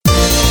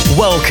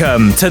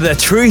Welcome to the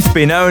Truth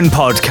Be Known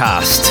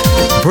podcast,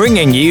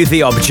 bringing you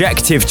the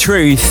objective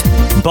truth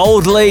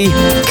boldly,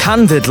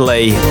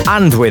 candidly,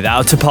 and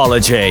without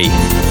apology.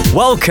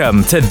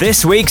 Welcome to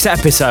this week's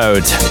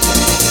episode.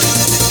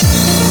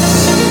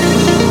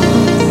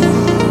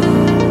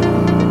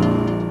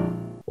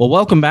 Well,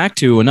 welcome back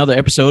to another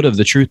episode of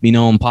the Truth Be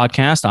Known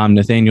podcast. I'm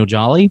Nathaniel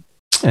Jolly.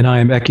 And I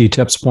am Eki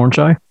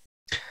Tepspornchai.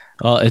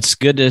 It's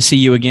good to see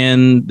you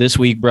again this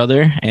week,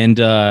 brother. And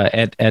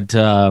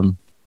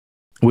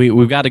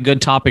we've got a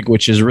good topic,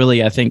 which is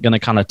really, I think, going to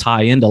kind of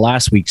tie into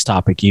last week's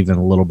topic even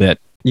a little bit.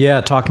 Yeah,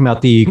 talking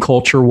about the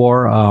culture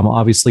war.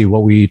 Obviously,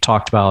 what we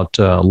talked about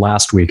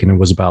last week, and it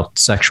was about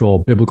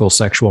biblical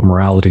sexual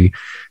morality.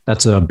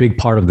 That's a big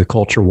part of the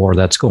culture war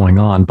that's going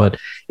on. But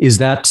is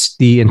that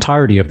the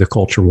entirety of the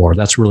culture war?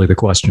 That's really the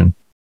question.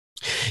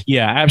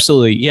 Yeah,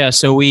 absolutely. Yeah.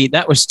 So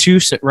that was two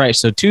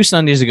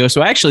Sundays ago.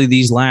 So actually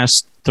these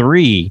last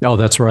three. Oh,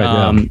 that's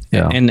right.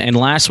 Yeah. And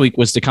last week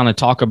was to kind of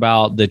talk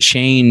about the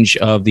change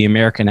of the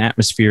American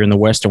atmosphere in the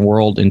Western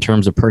world in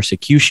terms of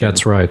persecution.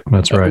 That's right.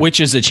 Which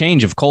is a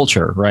change of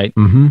culture, right?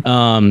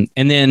 Mm-hmm.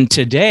 And then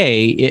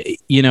today,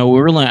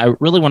 I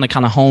really want to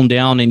kind of hone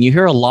down, and you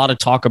hear a lot of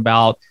talk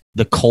about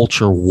the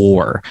culture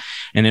war.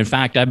 And in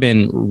fact, I've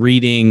been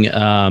reading,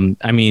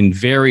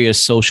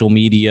 various social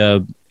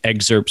media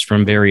excerpts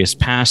from various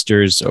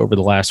pastors over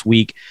the last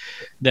week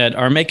that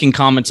are making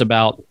comments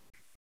about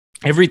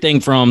everything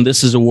from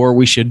this is a war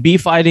we should be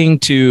fighting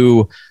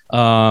to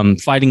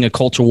fighting a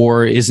culture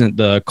war isn't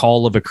the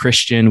call of a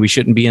Christian. We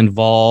shouldn't be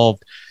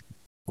involved.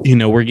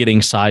 We're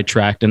getting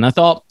sidetracked. And I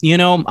thought,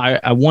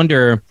 I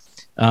wonder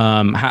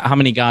how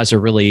many guys are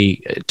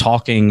really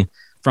talking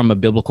from a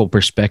biblical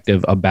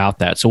perspective about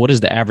that. So what does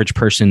the average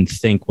person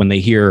think when they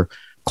hear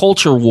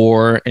culture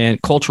war, and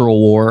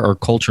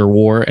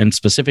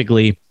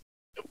specifically,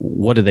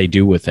 what do they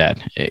do with that?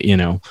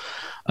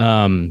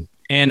 And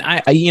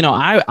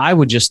I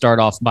would just start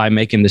off by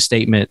making the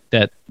statement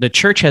that the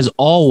church has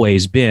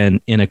always been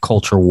in a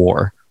culture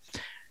war.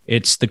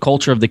 It's the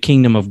culture of the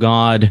kingdom of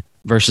God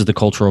versus the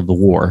culture of the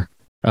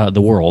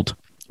world.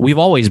 We've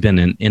always been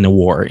in a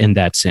war in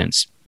that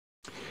sense.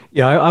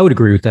 Yeah, I would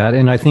agree with that.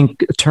 And I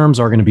think terms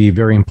are going to be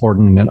very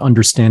important, and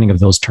understanding of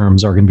those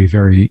terms are going to be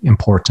very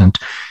important.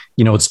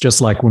 It's just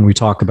like when we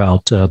talk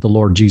about the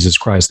Lord Jesus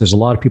Christ, there's a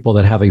lot of people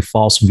that have a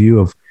false view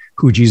of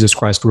who Jesus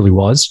Christ really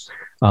was.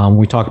 When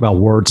we talk about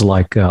words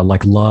like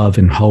love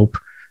and hope,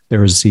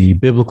 there's the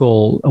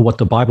biblical, what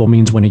the Bible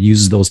means when it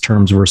uses those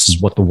terms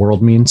versus what the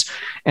world means.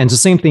 And it's the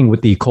same thing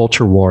with the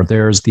culture war.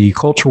 There's the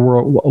culture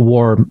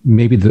war,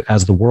 maybe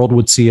as the world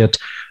would see it,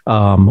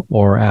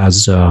 or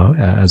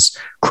as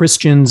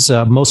Christians,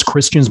 most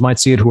Christians might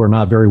see it who are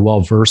not very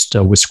well versed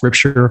with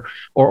Scripture,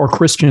 or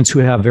Christians who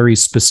have very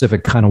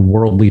specific kind of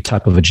worldly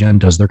type of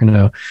agendas. They're going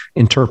to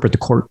interpret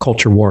the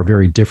culture war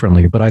very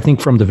differently. But I think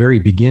from the very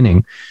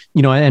beginning,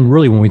 and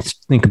really when we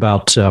think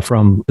about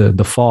from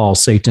the fall,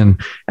 Satan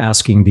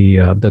asking the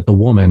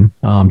woman,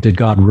 did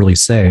God really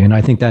say? And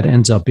I think that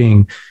ends up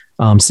being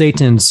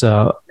Satan's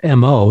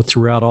MO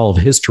throughout all of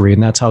history,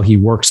 and that's how he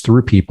works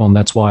through people. And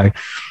that's why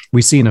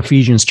we see in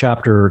Ephesians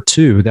chapter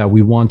 2 that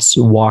we once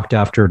walked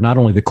after not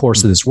only the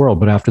course of this world,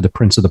 but after the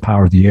prince of the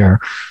power of the air.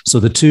 So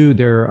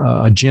their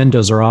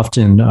agendas are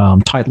often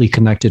tightly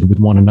connected with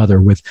one another,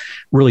 with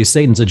really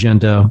Satan's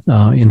agenda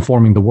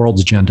informing the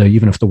world's agenda,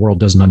 even if the world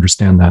doesn't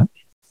understand that.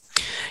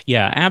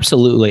 Yeah,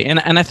 absolutely. And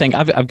I think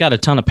I've got a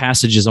ton of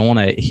passages I want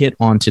to hit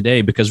on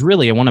today, because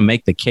really I want to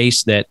make the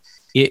case that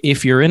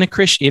if you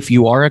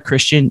are a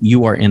Christian,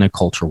 you are in a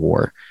culture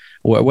war,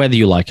 whether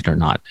you like it or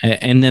not.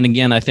 And then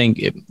again, I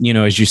think,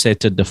 as you said,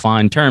 to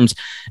define terms.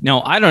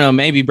 Now, I don't know,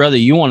 maybe, brother,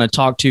 you want to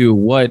talk to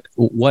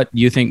what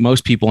you think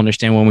most people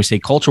understand when we say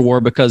culture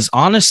war, because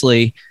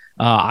honestly,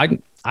 I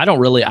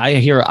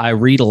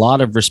read a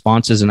lot of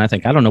responses and I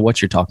think, I don't know what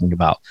you're talking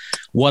about.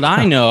 What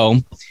I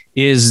know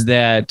is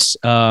that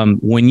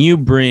when you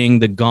bring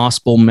the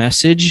gospel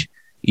message,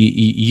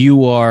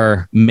 you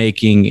are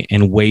making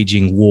and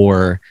waging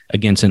war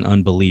against an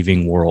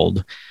unbelieving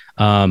world.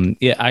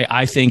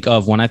 I think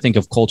when I think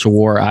of culture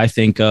war, I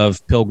think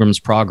of Pilgrim's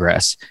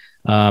Progress.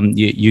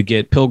 You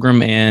get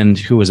Pilgrim and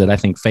who was it? I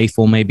think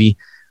Faithful, maybe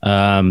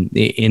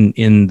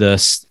in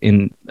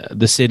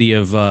the city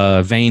of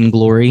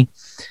Vainglory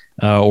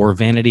or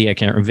Vanity. I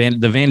can't remember,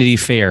 the Vanity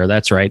Fair.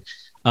 That's right.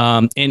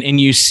 And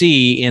you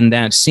see in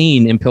that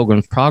scene in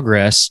Pilgrim's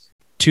Progress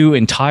two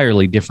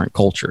entirely different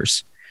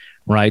cultures.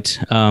 Right.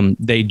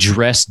 They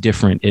dress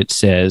different, it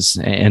says,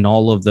 and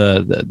all of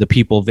the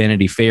people of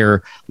Vanity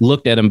Fair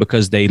looked at them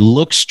because they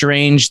looked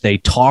strange. They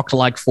talked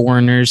like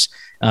foreigners,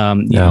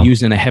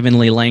 using a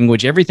heavenly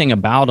language. Everything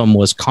about them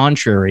was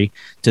contrary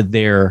to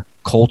their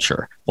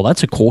culture. Well,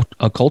 that's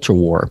a culture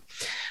war.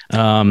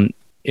 And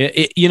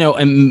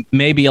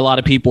maybe a lot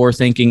of people are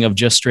thinking of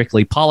just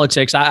strictly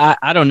politics.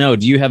 I don't know.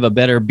 Do you have a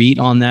better beat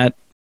on that?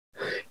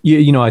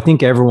 I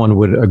think everyone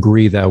would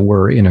agree that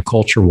we're in a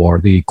culture war.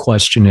 The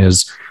question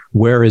is,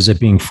 where is it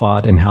being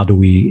fought and how do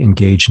we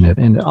engage in it?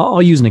 And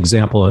I'll use an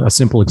example, a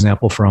simple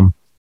example from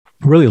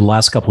really the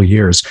last couple of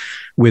years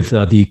with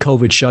the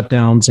COVID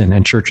shutdowns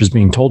and churches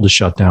being told to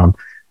shut down.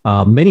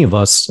 Many of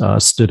us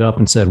stood up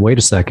and said, wait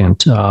a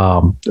second,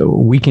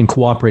 we can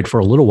cooperate for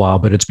a little while,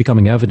 but it's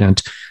becoming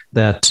evident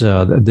that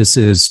this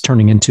is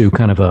turning into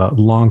kind of a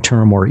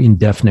long-term or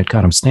indefinite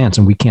kind of stance,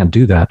 and we can't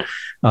do that.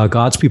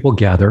 God's people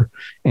gather,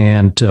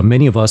 and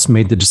many of us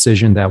made the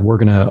decision that we're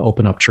going to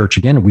open up church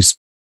again, and we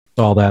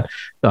saw that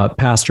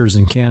pastors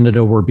in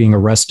Canada were being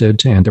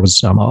arrested, and there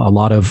was a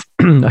lot of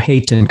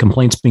hate and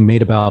complaints being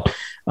made about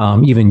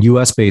even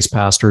U.S.-based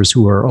pastors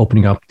who are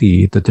opening up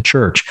the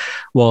church.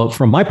 Well,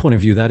 from my point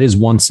of view, that is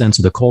one sense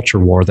of the culture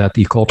war, that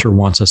the culture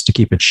wants us to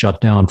keep it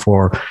shut down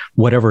for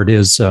whatever it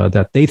is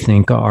that they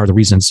think are the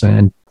reasons,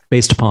 and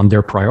based upon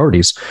their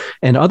priorities.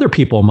 And other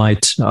people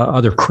might,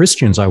 other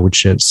Christians, I would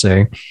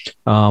say,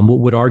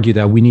 would argue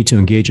that we need to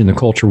engage in the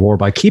culture war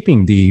by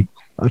keeping the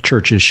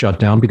churches shut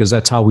down, because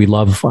that's how we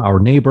love our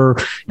neighbor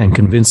and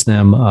convince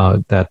them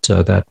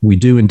that we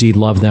do indeed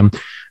love them.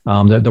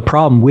 The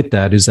problem with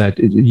that is that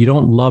you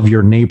don't love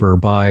your neighbor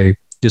by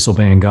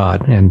disobeying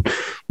God. And,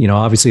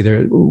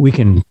 obviously we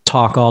can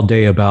talk all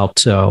day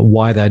about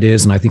why that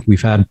is. And I think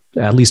we've had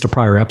at least a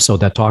prior episode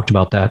that talked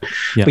about that.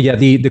 Yeah. But yeah,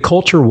 the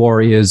culture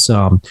war is,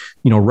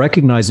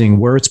 recognizing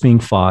where it's being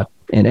fought,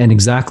 and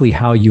exactly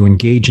how you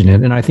engage in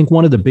it. And I think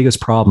one of the biggest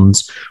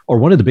problems, or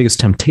one of the biggest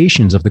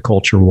temptations of the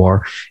culture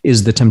war,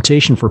 is the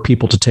temptation for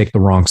people to take the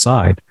wrong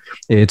side.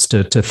 It's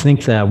to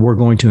think that we're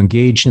going to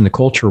engage in the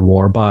culture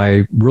war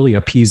by really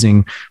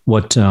appeasing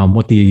what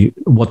the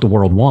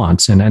world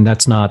wants, and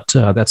that's not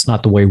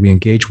the way we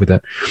engage with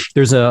it.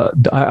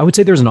 I would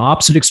say there's an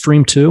opposite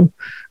extreme too.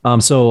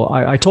 So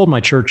I told my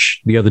church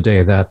the other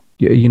day that,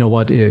 you know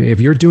what, if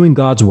you're doing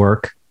God's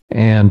work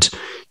and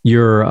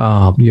you're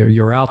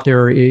out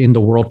there in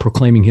the world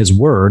proclaiming His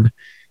word,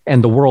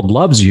 and the world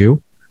loves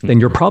you, then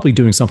you're probably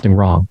doing something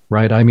wrong,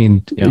 right? I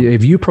mean,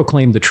 if you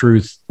proclaim the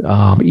truth,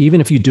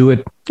 even if you do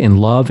it in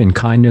love and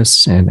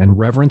kindness and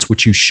reverence,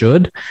 which you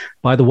should,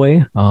 by the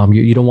way,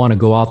 you don't want to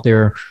go out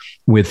there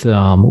with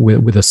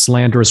a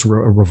slanderous,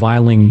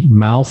 reviling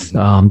mouth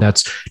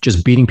that's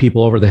just beating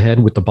people over the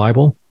head with the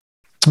Bible,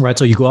 right?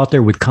 So you go out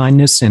there with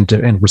kindness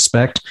and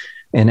respect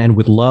and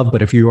with love.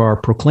 But if you are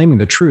proclaiming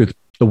the truth,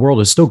 the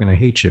world is still going to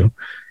hate you.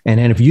 And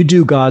if you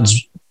do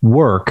God's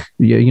work,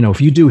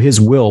 if you do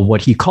His will, what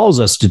He calls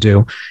us to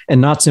do,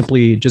 and not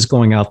simply just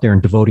going out there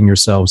and devoting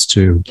yourselves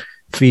to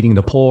feeding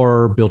the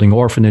poor, building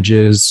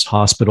orphanages,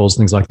 hospitals,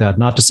 things like that.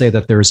 Not to say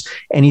that there's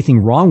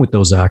anything wrong with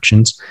those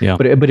actions,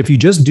 but if you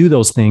just do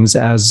those things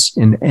as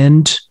an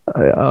end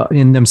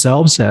in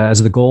themselves,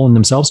 as the goal in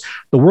themselves,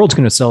 the world's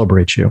going to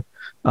celebrate you.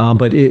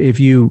 But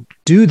if you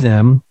do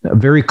them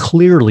very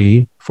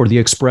clearly for the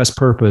express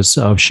purpose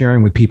of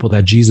sharing with people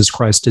that Jesus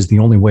Christ is the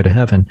only way to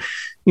heaven,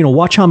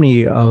 watch how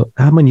many of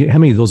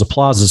those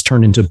applauses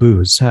turn into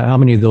boos, how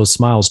many of those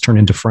smiles turn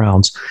into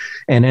frowns,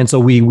 and so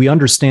we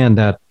understand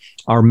that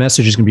our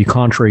message is going to be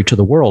contrary to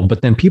the world,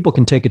 but then people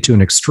can take it to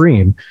an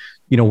extreme,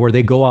 where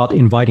they go out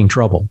inviting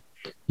trouble.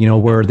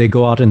 Where they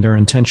go out and they're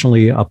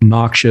intentionally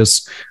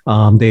obnoxious.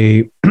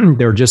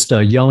 They're just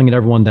yelling at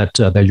everyone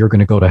that you're going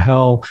to go to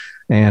hell,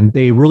 and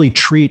they really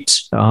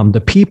treat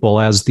the people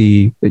as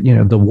the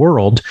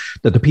world,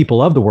 that the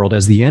people of the world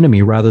as the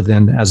enemy rather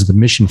than as the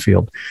mission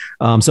field.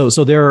 So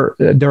there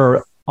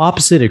are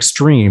opposite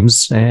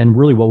extremes, and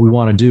really what we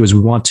want to do is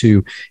we want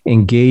to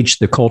engage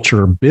the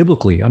culture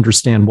biblically,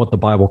 understand what the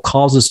Bible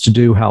calls us to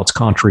do, how it's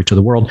contrary to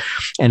the world.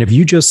 And if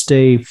you just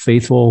stay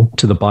faithful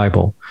to the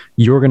Bible,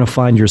 you're going to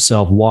find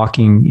yourself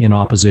walking in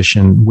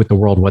opposition with the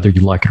world, whether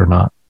you like it or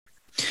not.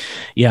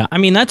 Yeah, I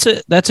mean, that's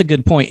a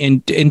good point.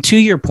 And to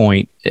your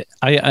point,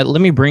 I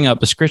let me bring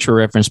up a scripture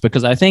reference,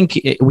 because I think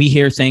we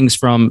hear things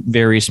from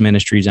various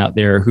ministries out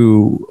there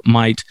who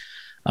might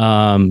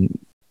come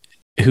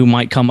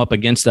up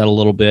against that a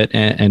little bit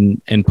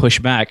and push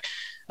back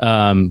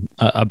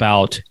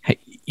about,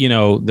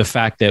 the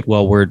fact that,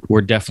 well,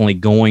 we're definitely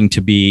going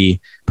to be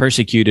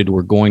persecuted,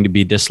 we're going to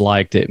be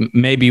disliked, that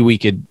maybe we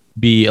could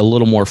be a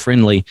little more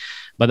friendly,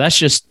 but that's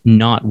just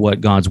not what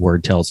God's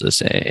word tells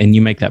us. And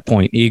you make that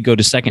point. You go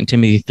to 2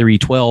 Timothy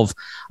 3:12.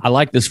 I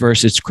like this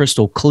verse. It's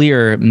crystal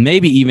clear,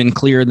 maybe even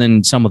clearer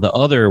than some of the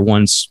other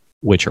ones,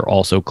 which are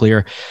also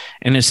clear.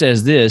 And it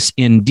says this: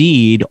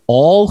 indeed,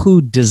 all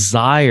who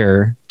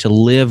desire to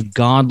live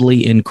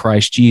godly in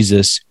Christ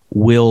Jesus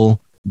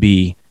will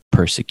be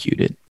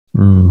persecuted.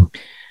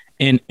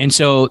 And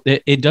so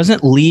it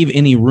doesn't leave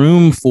any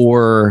room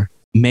for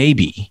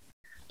maybe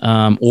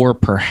or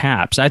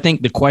perhaps. I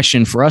think the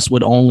question for us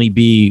would only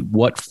be,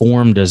 what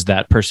form does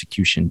that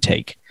persecution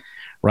take,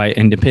 right?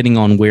 And depending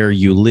on where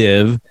you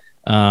live,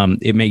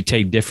 it may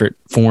take different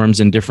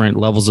forms and different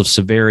levels of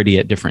severity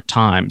at different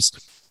times.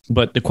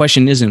 But the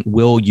question isn't,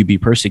 will you be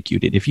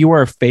persecuted? If you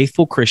are a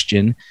faithful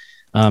Christian,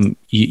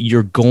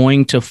 you're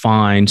going to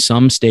find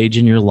some stage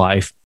in your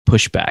life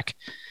pushback.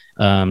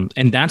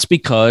 And that's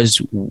because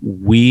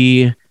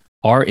we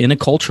are in a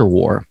culture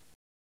war,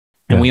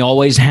 and we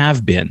always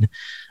have been.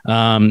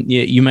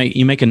 You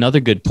make another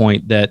good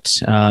point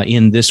that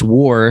in this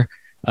war,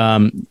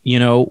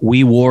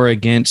 We war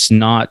against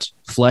not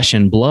flesh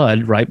and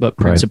blood, right, but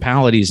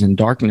principalities and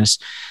darkness.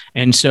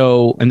 And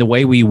the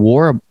way we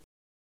war,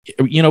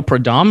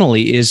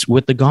 predominantly is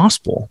with the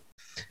gospel.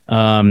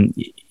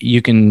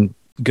 You can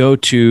go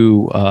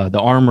to the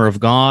armor of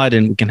God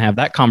and we can have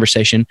that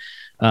conversation.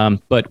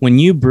 But when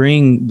you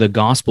bring the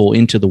gospel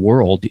into the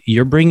world,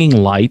 you're bringing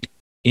light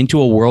into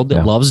a world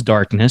that loves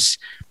darkness.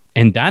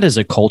 And that is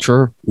a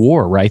culture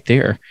war right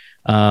there,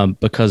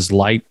 because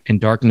light and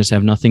darkness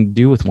have nothing to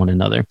do with one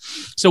another.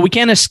 So we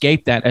can't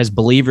escape that as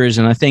believers.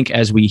 And I think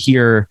as we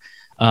hear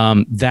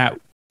that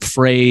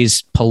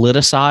phrase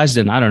politicized,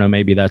 and I don't know,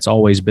 maybe that's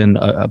always been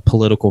a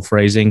political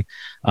phrasing,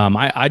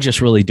 I just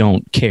really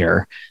don't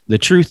care. The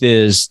truth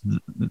is,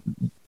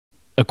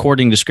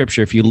 according to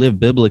Scripture, if you live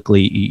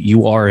biblically,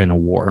 you are in a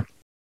war,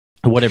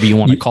 whatever you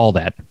want to call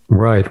that.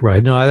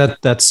 Right. No,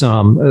 that's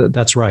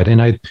right.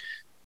 And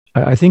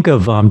I think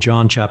of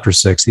John chapter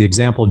 6, the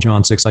example of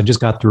John 6. I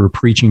just got through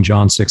preaching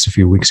John 6 a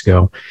few weeks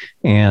ago,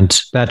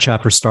 and that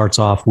chapter starts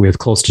off with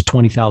close to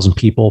 20,000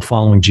 people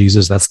following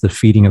Jesus. That's the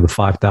feeding of the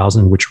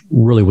 5,000, which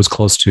really was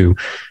close to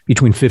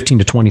between 15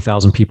 to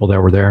 20,000 people that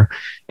were there.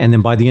 And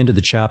then by the end of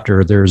the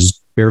chapter, there's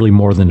barely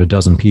more than a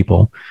dozen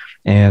people.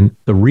 And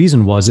the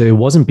reason was, it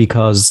wasn't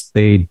because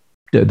the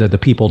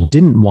people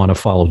didn't want to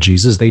follow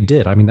Jesus. They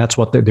did. I mean, that's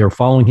what they were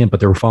following him, but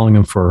they were following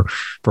him for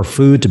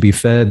food, to be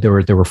fed. They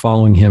were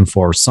following him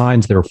for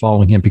signs. They were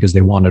following him because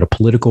they wanted a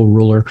political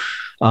ruler.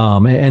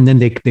 And then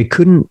they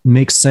couldn't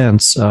make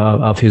sense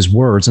of his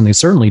words. And they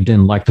certainly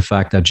didn't like the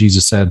fact that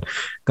Jesus said,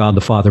 God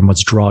the Father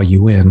must draw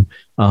you in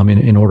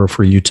order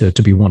for you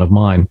to be one of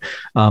mine.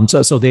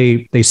 So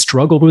they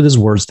struggled with his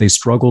words. They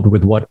struggled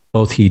with what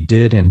both he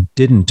did and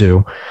didn't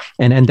do.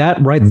 And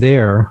that right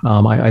there,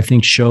 I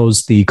think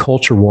shows the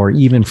culture war,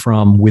 even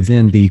from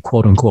within the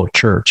quote unquote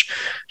church,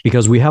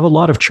 because we have a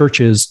lot of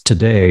churches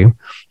today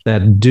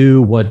that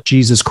do what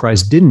Jesus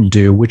Christ didn't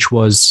do, which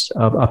was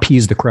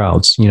appease the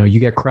crowds. You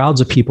get crowds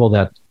of people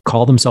that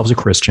call themselves a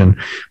Christian,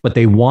 but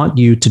they want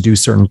you to do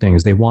certain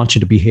things. They want you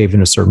to behave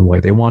in a certain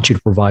way. They want you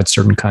to provide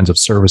certain kinds of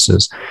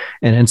services.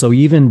 And so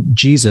even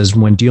Jesus,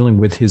 when dealing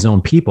with his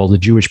own people, the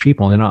Jewish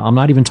people, and I'm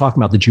not even talking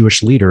about the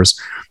Jewish leaders,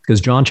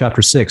 because John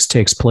chapter 6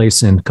 takes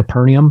place in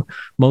Capernaum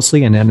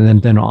mostly, and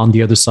then on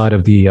the other side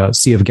of the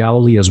Sea of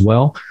Galilee as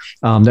well.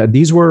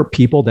 These were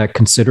people that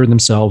consider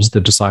themselves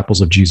the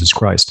disciples of Jesus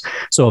Christ.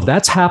 So if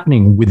that's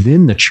happening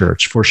within the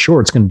church, for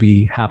sure, it's going to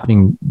be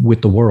happening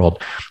with the world.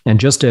 And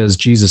just as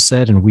Jesus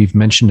said, and we've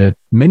mentioned it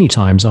many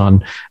times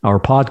on our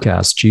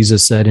podcast,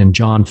 Jesus said in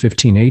John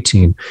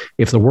 15:18,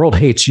 if the world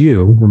hates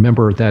you,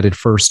 remember that it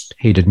first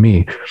hated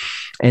me.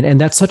 And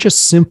that's such a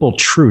simple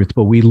truth,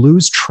 but we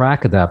lose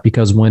track of that,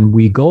 because when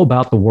we go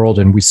about the world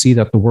and we see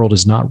that the world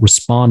is not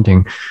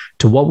responding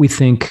to what we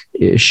think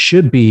it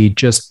should be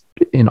just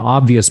an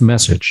obvious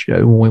message,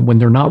 when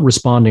they're not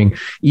responding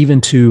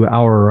even to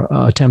our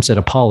attempts at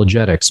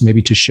apologetics,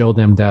 maybe to show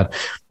them that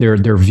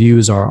their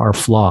views are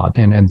flawed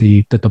and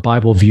that the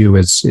Bible view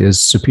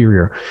is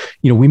superior,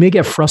 we may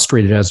get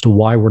frustrated as to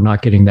why we're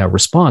not getting that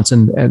response.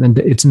 And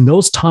it's in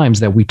those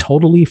times that we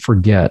totally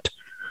forget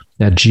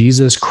that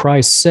Jesus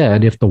Christ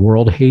said, if the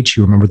world hates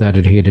you, remember that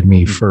it hated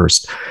me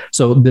first.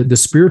 So the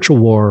spiritual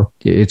war,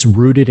 it's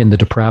rooted in the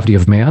depravity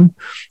of man,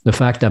 the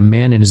fact that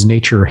man in his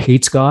nature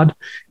hates God.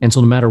 And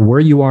so no matter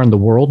where you are in the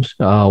world,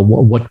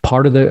 what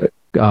part of the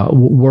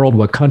world,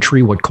 what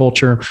country, what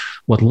culture,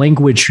 what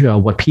language,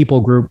 what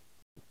people group,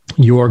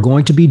 you are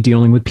going to be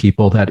dealing with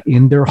people that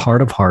in their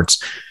heart of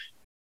hearts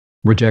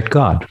reject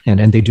God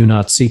and they do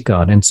not seek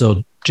God. And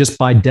so just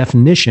by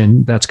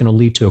definition, that's going to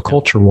lead to a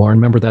culture war. And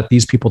remember that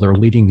these people that are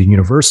leading the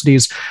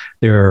universities,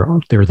 they're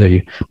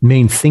the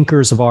main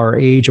thinkers of our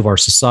age, of our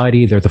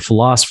society. They're the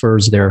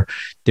philosophers. They're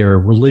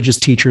religious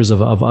teachers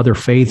of other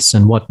faiths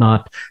and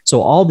whatnot.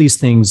 So all these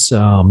things,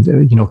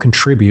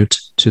 contribute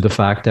to the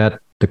fact that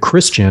the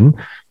Christian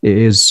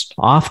is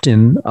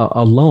often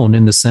alone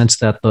in the sense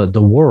that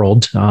the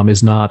world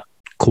is not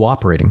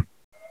cooperating.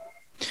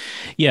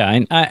 Yeah.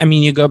 And I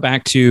mean, you go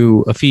back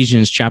to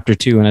Ephesians chapter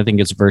 2, and I think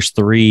it's verse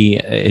 3.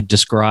 It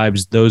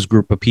describes those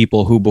group of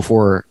people who,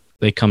 before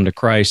they come to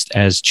Christ,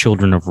 as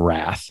children of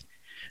wrath.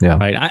 Yeah.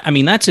 Right. I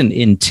mean, that's an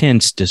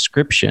intense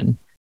description.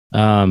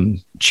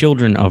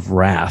 Children of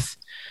wrath,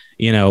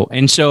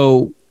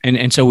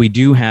 and so we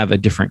do have a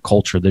different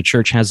culture. The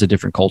church has a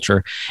different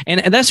culture. And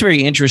that's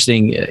very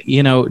interesting.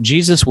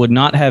 Jesus would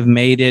not have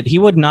made it. He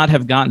would not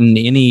have gotten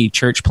any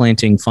church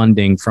planting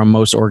funding from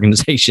most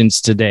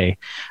organizations today.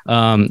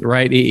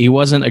 Right. He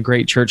wasn't a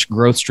great church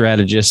growth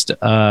strategist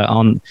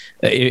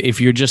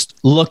if you're just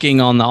looking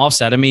on the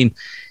offset. I mean,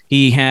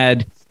 he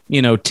had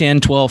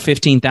 10, 12,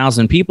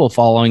 15,000 people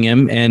following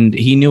him, and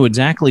he knew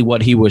exactly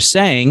what he was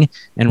saying.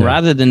 And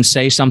rather than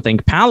say something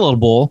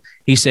palatable,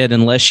 he said,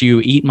 unless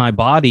you eat my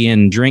body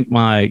and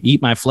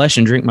eat my flesh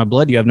and drink my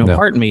blood, you have no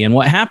part in me. And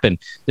what happened?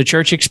 The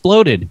church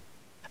exploded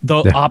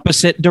the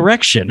opposite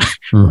direction.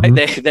 Mm-hmm.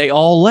 Right? They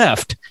all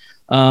left.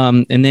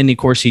 And then, of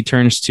course, he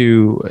turns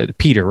to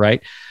Peter,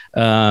 right?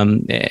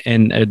 And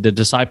the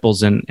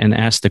disciples and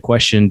asked the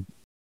question.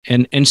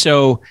 And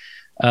so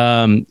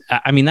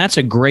I mean, that's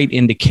a great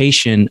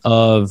indication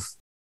of,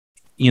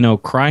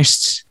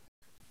 Christ's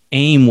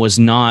aim was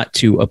not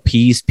to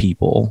appease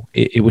people.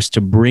 It was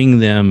to bring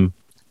them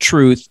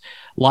truth.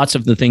 Lots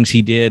of the things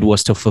he did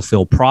was to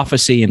fulfill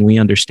prophecy, and we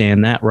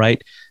understand that,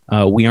 right?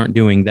 We aren't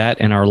doing that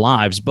in our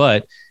lives,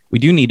 but we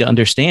do need to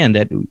understand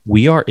that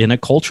we are in a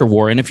culture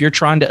war. And if you're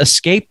trying to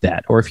escape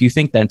that, or if you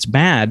think that's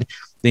bad,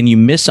 then you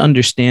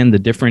misunderstand the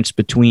difference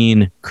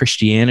between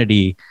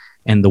Christianity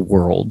and the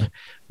world,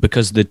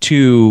 because the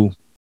two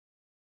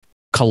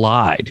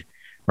collide,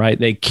 right?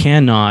 They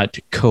cannot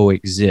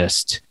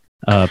coexist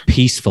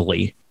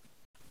peacefully.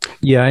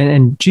 Yeah,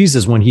 and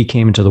Jesus, when he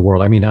came into the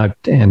world, I mean,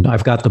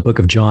 I've got the book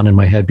of John in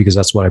my head because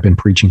that's what I've been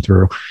preaching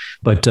through.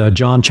 But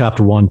John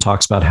chapter 1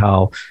 talks about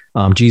how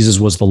Jesus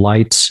was the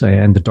light,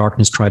 and the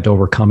darkness tried to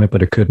overcome it,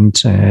 but it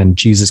couldn't. And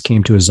Jesus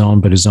came to his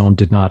own, but his own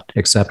did not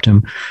accept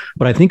him.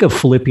 But I think of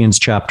Philippians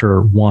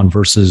chapter 1,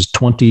 verses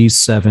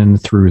 27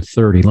 through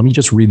 30. Let me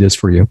just read this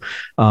for you.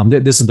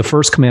 This is the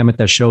first commandment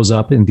that shows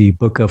up in the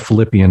book of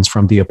Philippians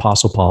from the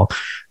Apostle Paul.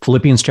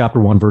 Philippians chapter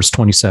 1, verse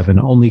 27,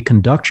 only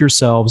conduct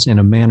yourselves in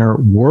a manner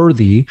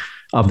worthy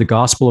of the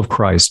gospel of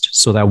Christ,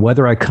 so that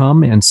whether I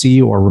come and see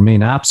you or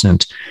remain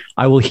absent,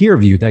 I will hear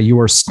of you that you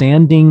are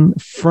standing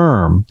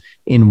firm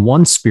in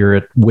one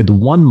spirit, with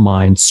one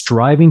mind,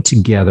 striving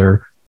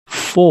together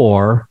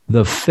for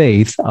the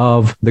faith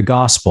of the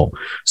gospel.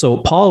 So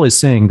Paul is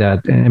saying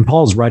that, and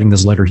Paul is writing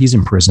this letter, he's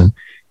in prison.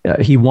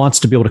 He wants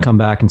to be able to come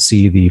back and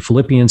see the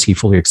Philippians. He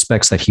fully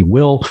expects that he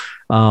will.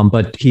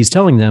 But he's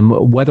telling them,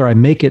 whether I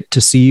make it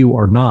to see you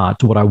or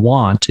not, what I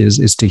want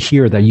is to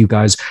hear that you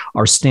guys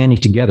are standing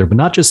together, but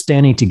not just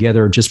standing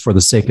together just for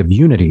the sake of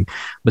unity,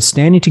 but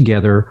standing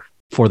together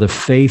for the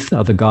faith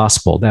of the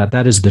gospel.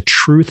 That is the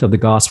truth of the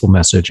gospel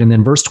message. And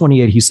then verse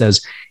 28, he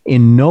says,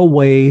 in no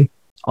way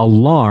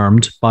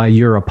alarmed by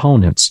your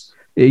opponents.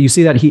 You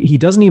see that he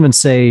doesn't even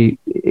say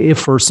if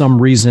for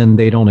some reason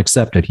they don't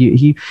accept it.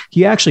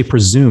 He actually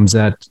presumes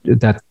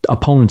that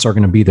opponents are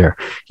going to be there.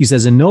 He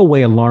says, in no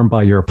way alarmed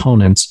by your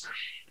opponents,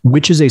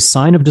 which is a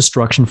sign of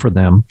destruction for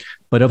them,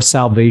 but of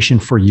salvation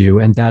for you,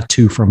 and that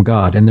too from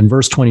God. And then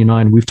verse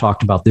 29, we've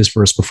talked about this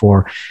verse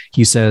before.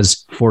 He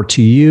says, for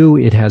to you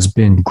it has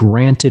been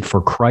granted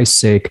for Christ's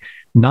sake,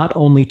 not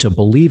only to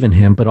believe in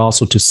him, but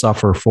also to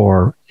suffer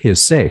for his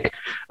sake.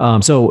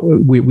 So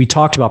we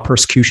talked about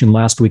persecution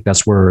last week.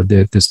 That's where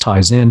this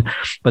ties in.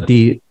 But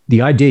the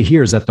idea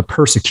here is that the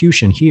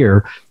persecution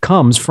here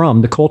comes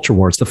from the culture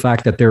war. It's the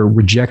fact that they're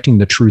rejecting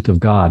the truth of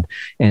God.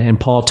 And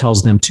Paul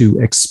tells them to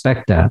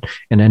expect that.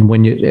 And then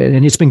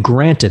and it's been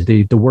granted,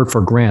 the word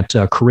for grant,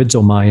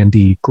 charizomai in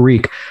the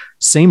Greek,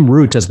 same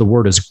root as the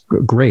word is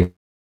grace.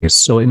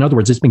 So in other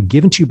words, it's been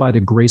given to you by the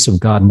grace of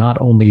God, not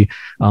only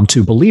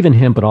to believe in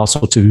him, but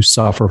also to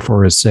suffer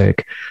for his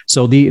sake.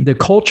 So the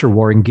culture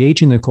war,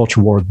 engaging the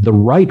culture war the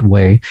right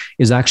way,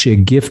 is actually a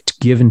gift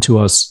given to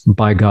us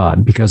by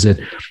God, because it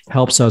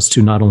helps us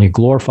to not only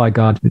glorify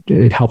God,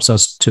 it helps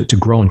us to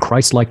grow in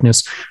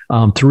Christ-likeness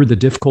through the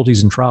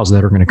difficulties and trials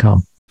that are going to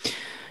come.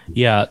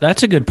 Yeah,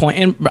 that's a good point.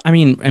 And I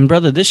mean, and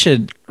brother, this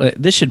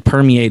should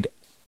permeate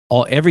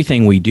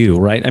everything we do,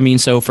 right? I mean,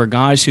 so for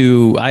guys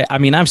who, I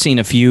mean, I've seen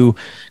a few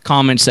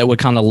comments that would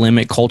kind of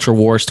limit culture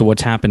wars to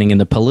what's happening in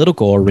the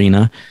political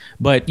arena,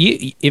 but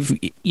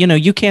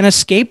you can't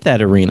escape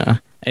that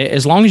arena.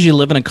 As long as you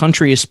live in a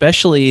country,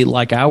 especially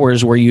like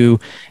ours, where you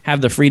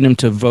have the freedom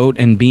to vote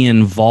and be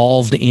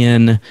involved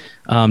in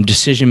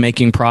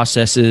decision-making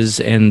processes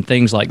and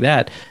things like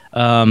that,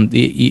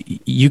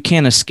 you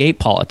can't escape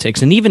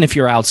politics. And even if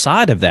you're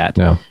outside of that,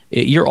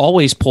 you're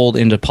always pulled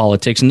into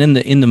politics. And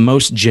in the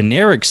most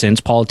generic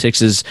sense,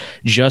 politics is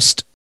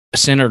just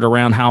centered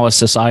around how a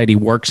society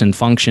works and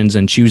functions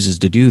and chooses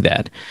to do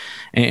that.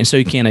 And so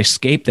you can't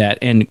escape that.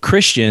 And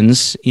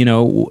Christians,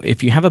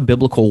 if you have a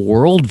biblical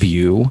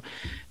worldview,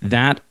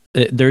 that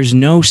there's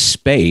no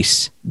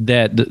space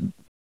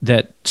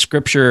that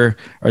scripture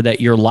or that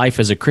your life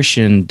as a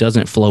Christian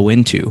doesn't flow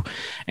into.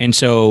 And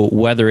so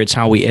whether it's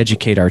how we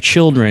educate our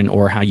children,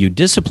 or how you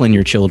discipline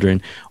your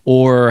children,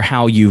 or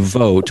how you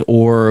vote,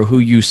 or who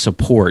you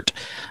support,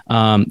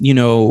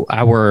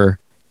 our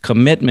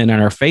commitment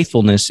and our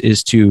faithfulness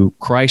is to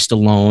Christ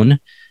alone.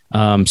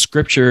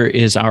 Scripture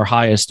is our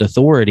highest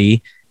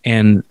authority,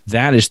 and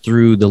that is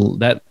through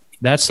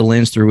that's the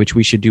lens through which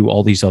we should do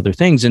all these other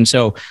things. And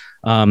so,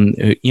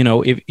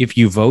 if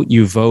you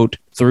vote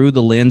through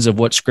the lens of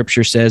what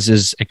Scripture says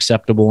is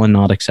acceptable and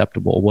not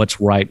acceptable, what's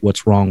right,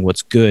 what's wrong,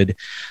 what's good.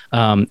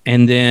 And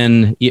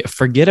then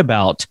forget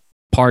about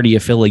party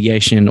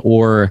affiliation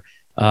or,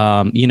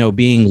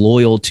 being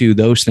loyal to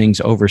those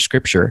things over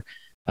Scripture.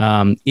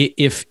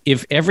 If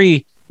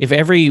every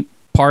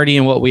party,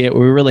 and what we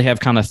really have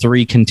kind of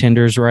three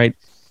contenders, right?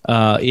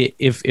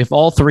 If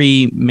all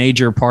three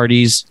major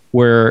parties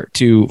were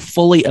to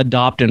fully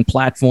adopt and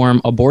platform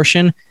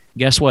abortion,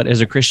 guess what?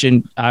 As a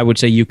Christian, I would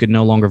say you could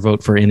no longer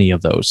vote for any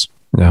of those.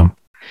 Yeah.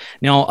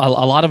 Now,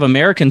 a lot of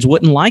Americans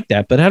wouldn't like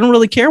that, but I don't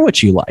really care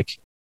what you like.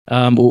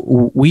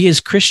 We as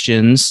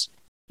Christians,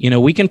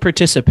 we can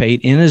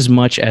participate in as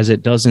much as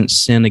it doesn't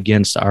sin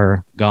against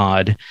our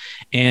God.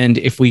 And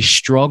if we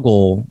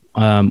struggle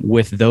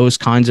with those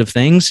kinds of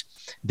things,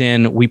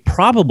 then we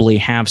probably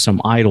have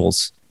some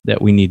idols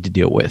that we need to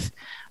deal with.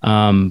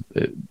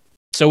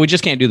 So we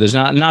just can't do this.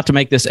 Not to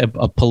make this a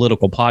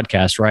political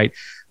podcast, right?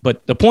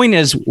 But the point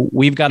is,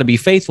 we've got to be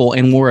faithful,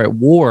 and we're at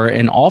war.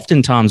 And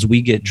oftentimes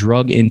we get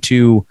dragged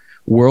into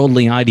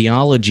worldly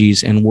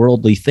ideologies and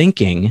worldly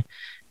thinking.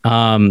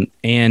 And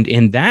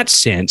in that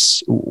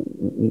sense,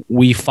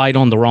 we fight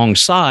on the wrong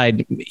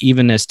side,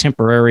 even as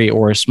temporary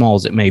or as small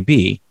as it may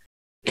be.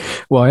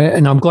 Well,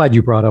 and I'm glad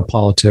you brought up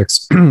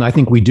politics. I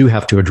think we do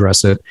have to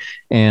address it,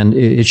 and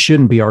it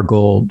shouldn't be our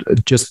goal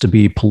just to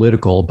be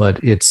political,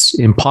 but it's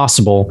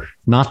impossible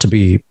not to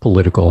be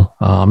political.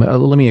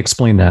 Let me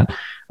explain that.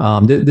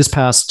 This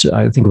past,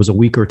 I think it was a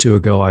week or two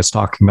ago, I was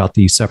talking about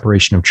the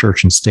separation of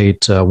church and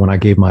state when I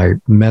gave my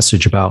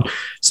message about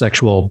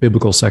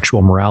biblical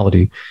sexual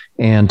morality.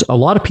 And a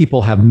lot of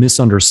people have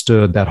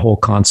misunderstood that whole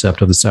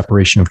concept of the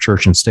separation of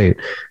church and state.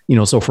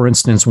 So for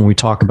instance, when we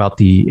talk about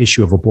the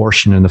issue of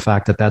abortion and the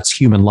fact that that's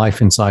human life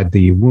inside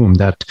the womb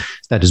that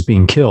is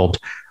being killed,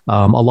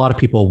 a lot of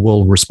people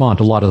will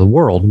respond. A lot of the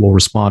world will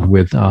respond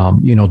with,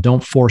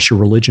 don't force your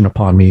religion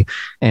upon me.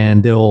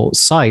 And they'll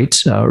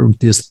cite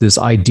this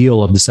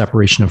ideal of the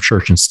separation of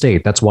church and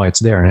state. That's why it's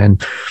there.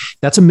 And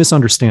that's a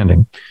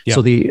misunderstanding. Yeah.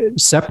 So the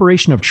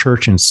separation of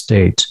church and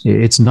state,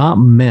 it's not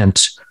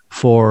meant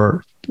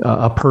for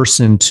a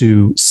person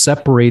to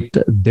separate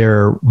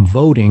their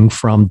voting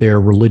from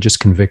their religious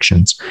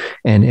convictions.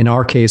 And in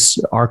our case,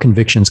 our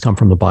convictions come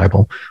from the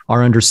Bible.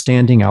 Our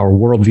understanding, our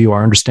worldview,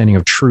 our understanding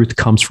of truth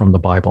comes from the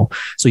Bible.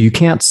 So you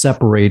can't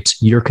separate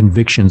your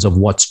convictions of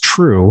what's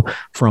true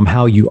from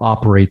how you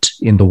operate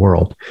in the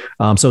world.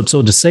 So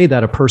to say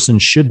that a person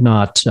should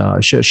not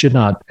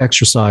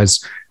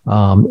exercise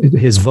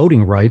his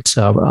voting rights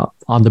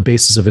on the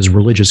basis of his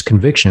religious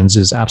convictions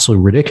is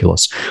absolutely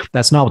ridiculous.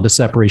 That's not what the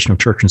separation of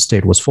church and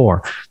state was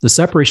for. The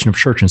separation of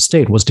church and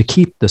state was to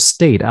keep the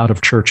state out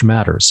of church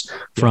matters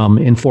from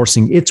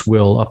enforcing its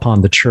will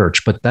upon the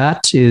church. But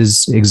that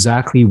is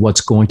exactly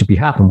what's going to be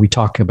happening. We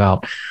talked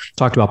about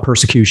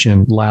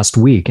persecution last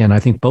week, and I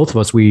think both of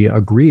us, we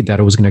agreed that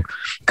it was going to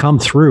come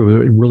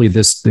through really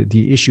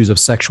the issues of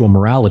sexual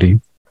morality,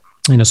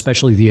 and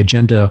especially the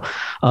agenda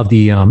of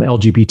the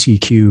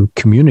LGBTQ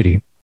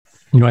community.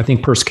 I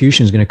think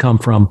persecution is going to come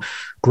from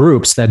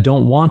groups that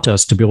don't want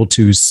us to be able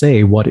to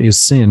say what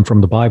is sin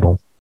from the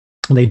Bible.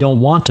 They don't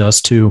want us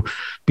to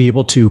be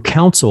able to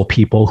counsel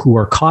people who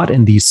are caught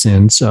in these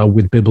sins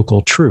with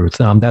biblical truth.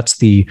 That's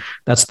the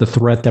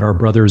threat that our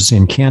brothers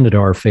in Canada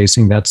are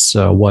facing. That's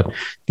what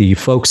the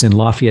folks in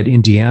Lafayette,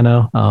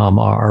 Indiana,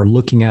 are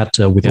looking at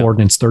with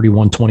Ordinance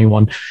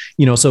 3121.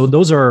 So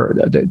those are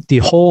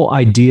the whole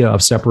idea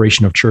of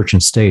separation of church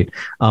and state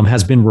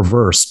has been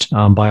reversed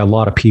by a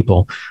lot of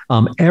people.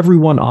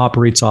 Everyone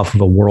operates off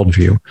of a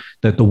worldview,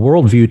 that the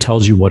worldview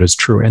tells you what is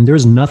true. And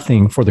there's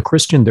nothing, for the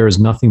Christian, there is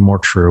nothing more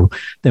true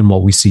than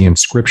what we see in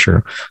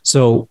Scripture.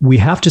 So we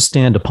have to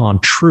stand upon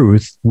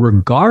truth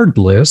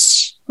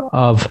regardless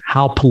of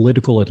how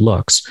political it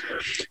looks.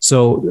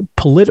 So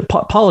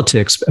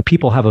politics,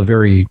 people have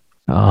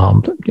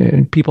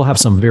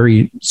some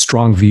very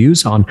strong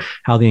views on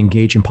how they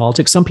engage in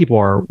politics. Some people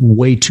are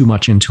way too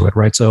much into it,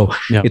 right? So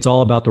It's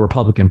all about the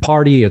Republican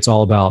Party. It's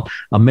all about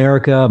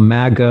America,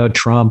 MAGA,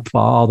 Trump,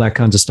 all that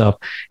kinds of stuff.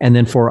 And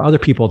then for other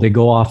people, they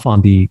go off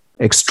on the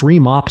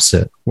extreme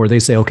opposite, where they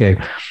say, okay,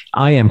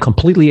 I am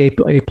completely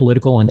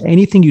apolitical, and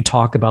anything you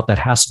talk about that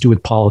has to do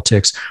with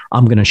politics,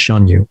 I'm going to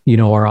shun you,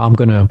 or I'm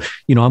going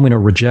to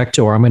reject,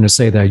 or I'm going to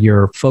say that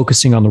you're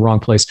focusing on the wrong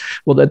place.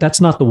 Well, that's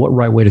not the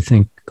right way to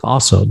think.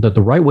 Also, that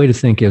the right way to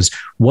think is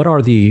what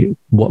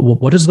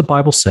does the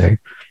Bible say?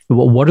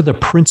 What are the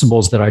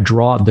principles that I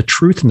draw, the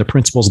truth and the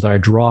principles that I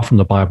draw from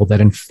the Bible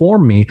that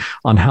inform me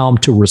on how I'm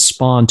to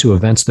respond to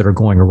events that are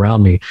going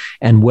around me,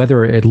 and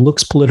whether it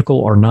looks political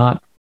or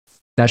not.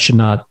 That should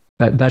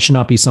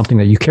not be something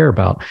that you care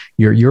about.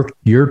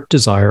 Your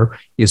desire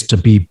is to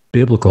be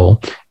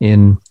biblical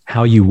in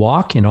how you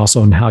walk and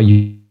also in how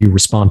you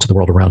respond to the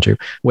world around you.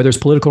 Whether it's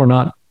political or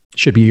not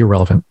should be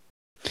irrelevant.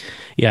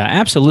 Yeah,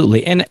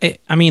 absolutely. And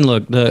I mean,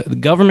 look, the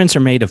governments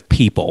are made of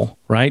people,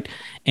 right?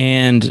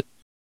 And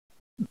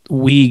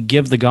we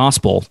give the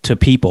gospel to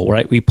people,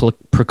 right? We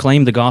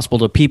proclaim the gospel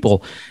to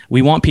people.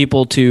 We want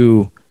people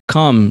to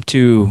come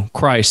to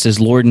Christ as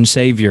Lord and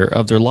Savior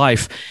of their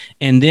life.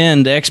 And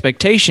then the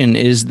expectation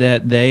is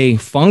that they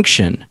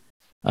function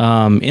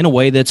in a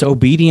way that's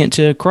obedient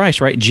to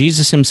Christ, right?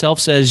 Jesus himself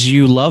says,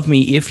 you love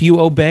me if you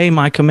obey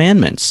my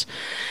commandments.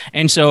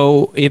 And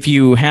so if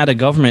you had a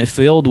government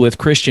filled with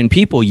Christian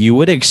people, you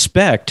would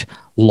expect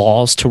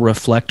laws to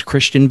reflect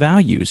Christian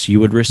values.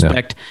 You would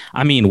respect,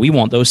 I mean, we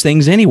want those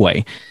things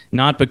anyway,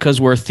 not because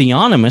we're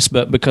theonomous,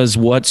 but because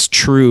what's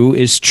true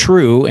is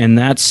true, and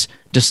that's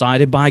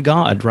decided by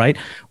God, right?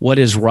 What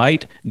is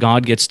right,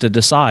 God gets to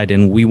decide,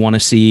 and we want to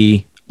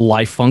see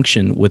life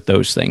function with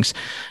those things.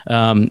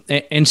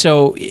 And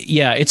so,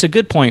 yeah, it's a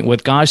good point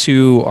with guys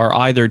who are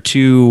either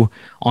too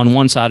on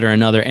one side or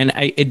another. And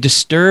it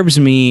disturbs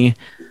me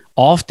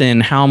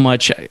often how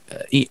much,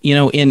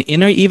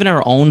 in even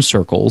our own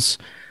circles,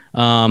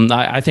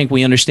 I think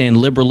we understand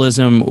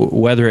liberalism,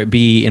 whether it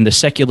be in the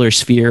secular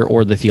sphere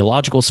or the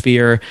theological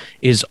sphere,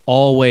 is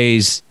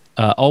always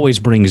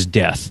brings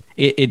death.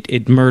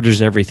 It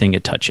murders everything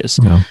it touches.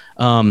 Yeah.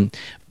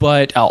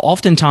 But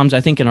oftentimes,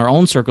 I think in our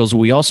own circles,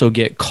 we also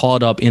get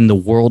caught up in the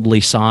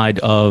worldly side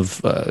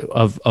of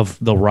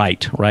the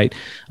right.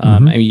 I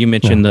mean, you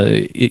mentioned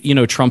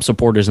the Trump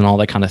supporters and all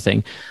that kind of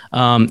thing.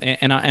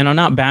 And I'm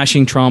not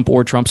bashing Trump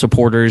or Trump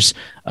supporters.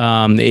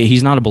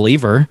 He's not a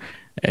believer.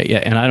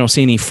 And I don't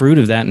see any fruit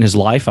of that in his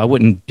life. I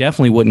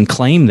definitely wouldn't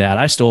claim that.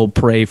 I still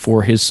pray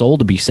for his soul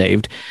to be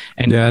saved.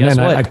 And guess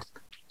what?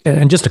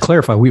 And just to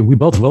clarify, we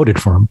both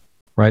voted for him,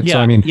 right? Yeah, so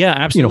I mean, yeah,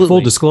 absolutely. Full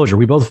disclosure,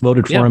 we both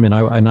voted for him, and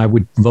I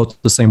would vote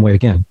the same way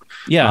again.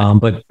 Yeah,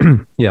 but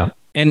yeah.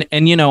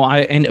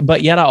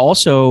 But yet I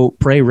also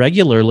pray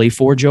regularly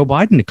for Joe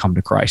Biden to come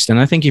to Christ. And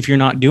I think if you're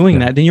not doing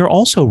that, then you're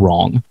also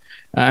wrong.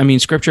 I mean,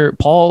 Scripture,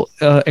 Paul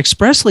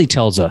expressly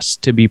tells us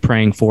to be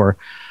praying for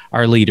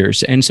our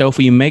leaders. And so if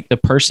we make the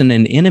person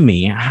an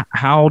enemy,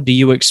 how do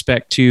you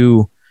expect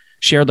to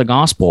share the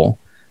gospel?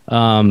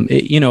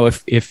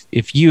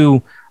 If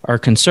you are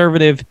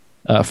conservative,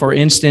 for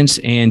instance,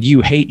 and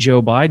you hate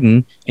Joe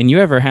Biden, and you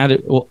ever had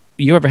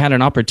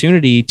an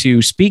opportunity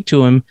to speak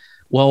to him,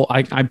 well,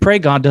 I pray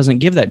God doesn't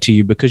give that to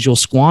you, because you'll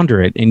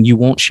squander it and you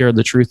won't share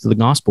the truth of the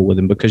gospel with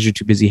him because you're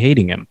too busy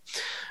hating him.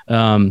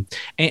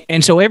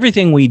 And so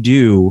everything we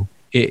do,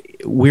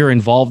 we're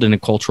involved in a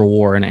cultural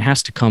war, and it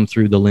has to come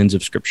through the lens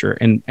of Scripture.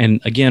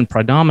 And again,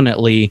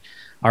 predominantly,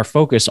 our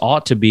focus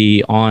ought to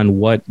be on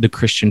what the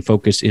Christian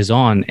focus is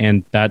on,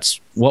 and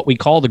that's what we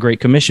call the Great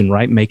Commission,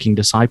 right? Making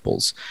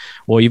disciples.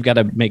 Well, you've got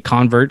to make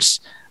converts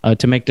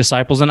to make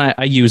disciples, and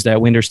I use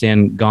that. We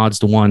understand God's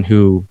the one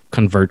who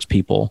converts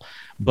people,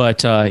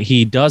 but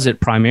he does it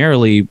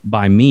primarily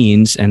by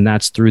means, and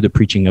that's through the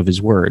preaching of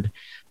his word.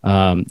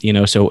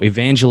 So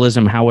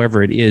evangelism,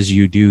 however it is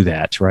you do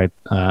that, right?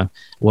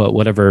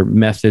 Whatever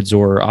methods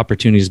or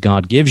opportunities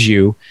God gives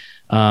you.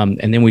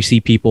 And then we see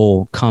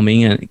people come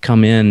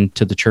in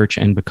to the church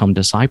and become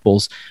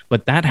disciples,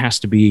 but that has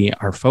to be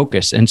our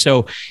focus. And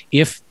so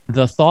if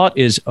the thought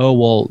is, oh,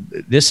 well,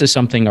 this is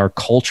something our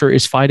culture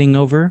is fighting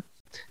over,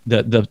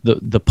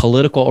 the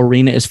political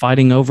arena is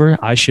fighting over,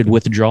 I should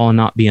withdraw and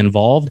not be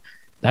involved.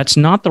 That's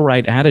not the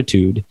right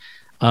attitude,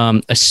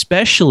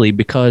 especially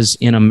because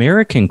in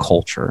American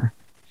culture,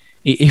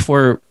 if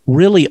we're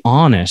really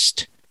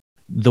honest,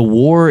 the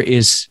war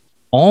is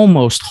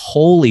almost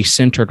wholly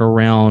centered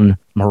around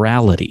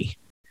morality.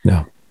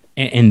 Yeah.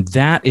 And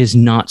that is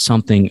not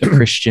something a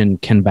Christian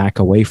can back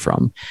away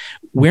from.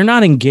 We're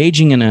not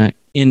engaging in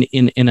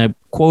a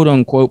quote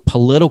unquote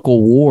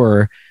political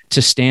war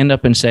to stand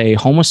up and say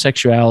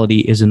homosexuality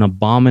is an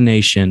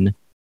abomination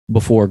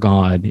before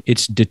God.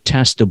 It's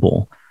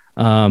detestable.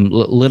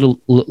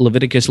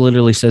 Leviticus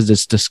literally says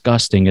it's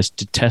disgusting, it's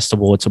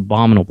detestable, it's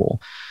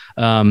abominable.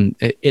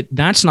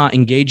 That's not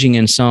engaging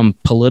in some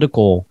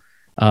political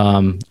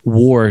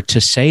war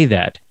to say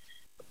that.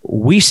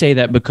 We say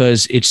that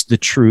because it's the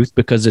truth,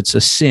 because it's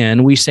a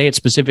sin. We say it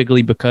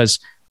specifically because,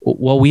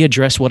 well, we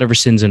address whatever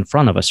sin's in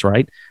front of us,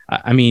 right?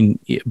 I mean,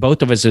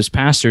 both of us as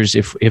pastors,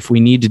 if we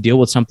need to deal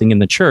with something in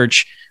the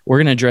church, we're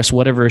going to address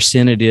whatever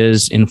sin it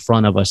is in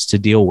front of us to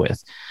deal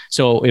with.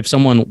 So if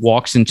someone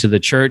walks into the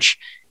church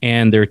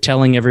and they're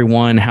telling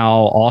everyone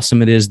how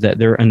awesome it is that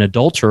they're an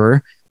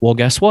adulterer, well,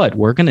 guess what?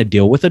 We're going to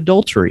deal with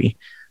adultery.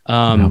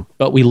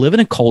 But we live in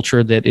a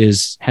culture that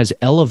has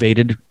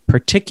elevated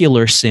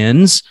particular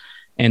sins,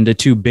 and the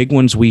two big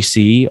ones we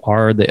see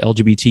are the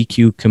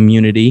LGBTQ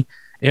community.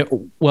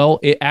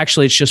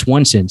 It's just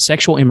one sin.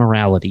 Sexual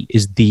immorality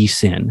is the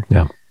sin.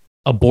 Yeah.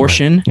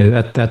 Abortion. Right.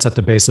 Yeah, that's at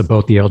the base of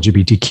both the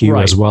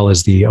LGBTQ as well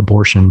as the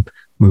abortion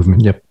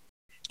movement. Yep.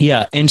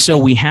 Yeah. And so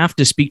we have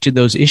to speak to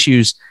those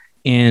issues,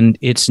 and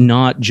it's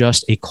not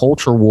just a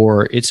culture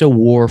war. It's a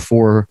war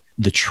for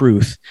the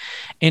truth.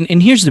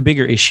 And here's the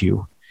bigger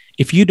issue.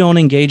 If you don't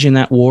engage in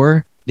that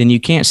war, then you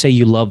can't say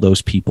you love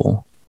those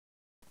people,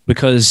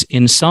 because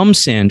in some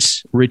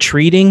sense,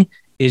 retreating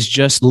is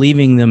just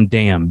leaving them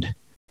damned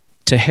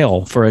to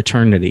hell for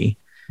eternity.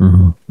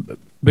 Mm-hmm.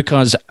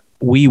 Because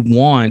we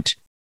want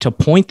to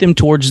point them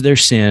towards their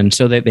sin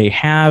so that they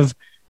have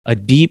a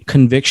deep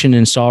conviction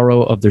and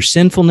sorrow of their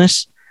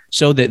sinfulness,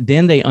 so that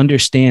then they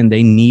understand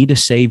they need a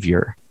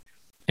savior.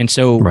 And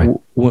so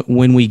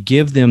when we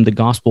give them the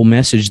gospel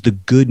message, the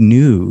good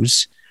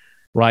news,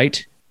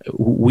 right,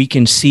 we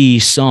can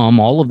see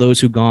all of those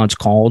who God's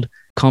called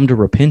come to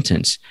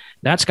repentance.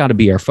 That's got to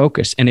be our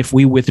focus. And if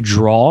we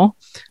withdraw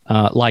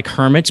like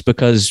hermits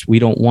because we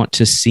don't want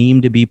to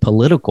seem to be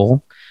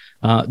political,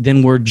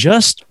 then we're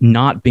just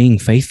not being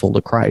faithful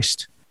to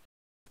Christ.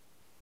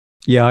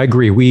 Yeah, I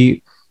agree.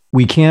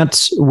 We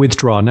can't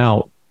withdraw.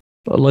 Now,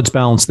 let's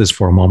balance this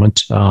for a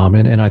moment.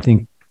 And I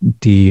think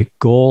the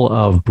goal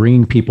of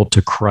bringing people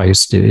to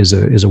Christ is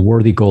a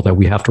worthy goal that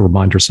we have to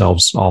remind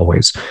ourselves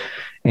always.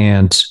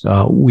 And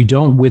we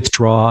don't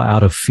withdraw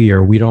out of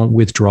fear. We don't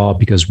withdraw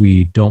because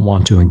we don't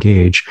want to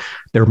engage.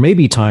 There may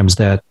be times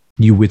that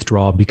you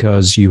withdraw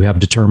because you have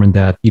determined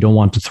that you don't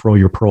want to throw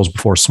your pearls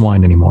before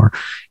swine anymore,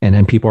 and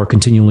then people are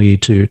continuing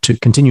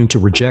to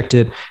reject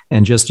it.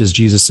 And just as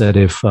Jesus said,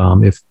 if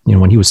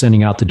when he was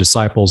sending out the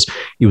disciples,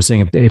 he was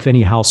saying, if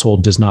any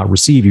household does not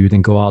receive you,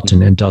 then go out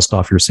and dust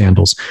off your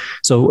sandals.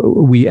 So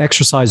we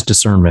exercise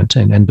discernment,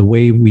 and the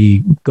way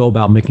we go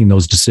about making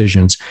those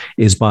decisions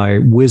is by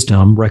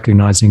wisdom,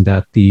 recognizing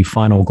that the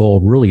final goal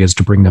really is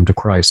to bring them to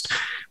Christ.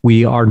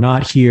 We are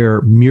not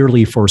here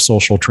merely for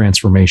social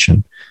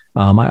transformation.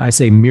 I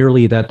say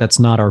merely that's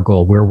not our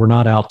goal. We're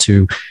not out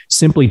to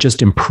simply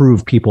just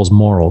improve people's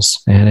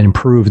morals and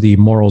improve the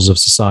morals of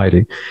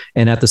society.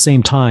 And at the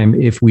same time,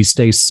 if we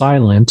stay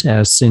silent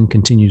as sin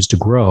continues to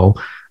grow,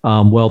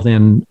 well,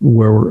 then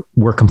we're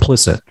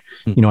complicit.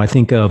 I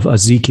think of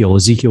Ezekiel.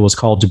 Ezekiel was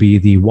called to be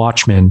the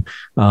watchman,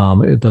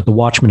 the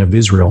watchman of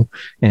Israel.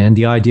 And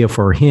the idea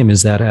for him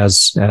is that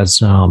as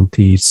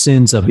the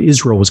sins of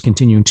Israel was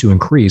continuing to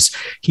increase,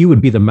 he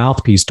would be the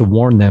mouthpiece to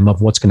warn them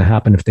of what's going to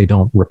happen if they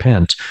don't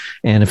repent.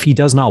 And if he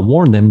does not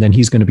warn them, then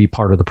he's going to be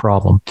part of the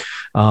problem.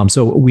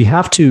 So we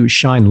have to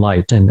shine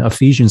light. And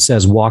Ephesians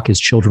says, walk as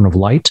children of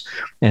light.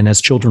 And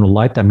as children of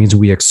light, that means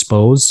we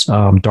expose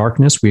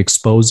darkness, we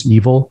expose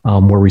evil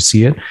where we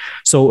see it.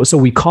 So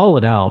we call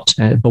it out,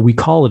 but we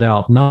call it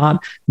out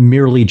not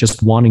merely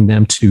just wanting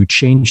them to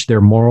change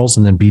their morals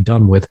and then be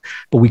done with,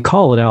 but we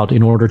call it out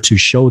in order to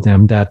show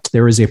them that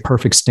there is a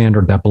perfect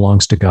standard that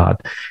belongs to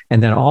God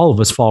and that all of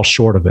us fall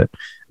short of it.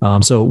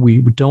 So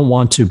we don't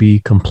want to be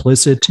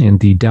complicit in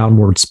the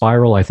downward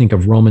spiral. I think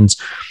of Romans,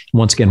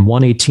 once again,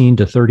 1:18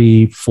 to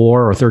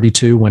 34 or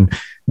 32,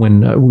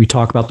 when we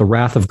talk about the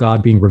wrath of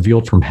God being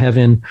revealed from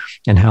heaven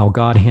and how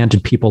God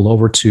handed people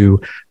over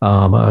to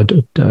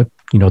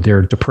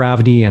their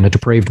depravity and a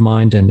depraved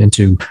mind and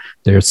into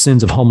their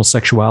sins of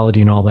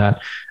homosexuality and all that.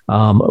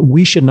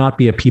 We should not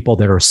be a people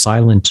that are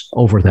silent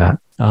over that.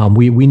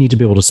 We need to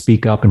be able to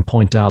speak up and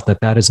point out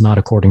that is not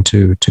according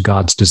to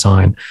God's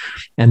design.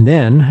 And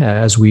then,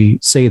 as we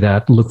say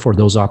that, look for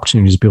those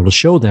opportunities to be able to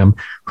show them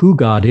who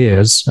God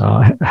is,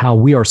 how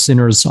we are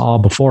sinners all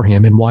before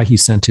him, and why he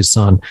sent his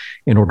son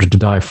in order to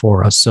die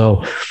for us.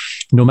 So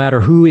no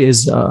matter who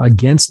is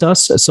against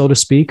us, so to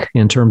speak,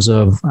 in terms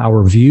of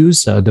our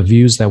views, the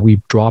views that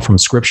we draw from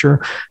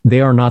Scripture, they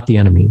are not the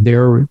enemy.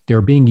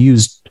 They're being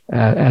used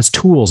as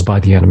tools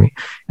by the enemy.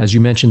 As you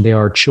mentioned, they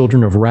are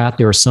children of wrath.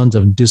 They are sons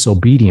of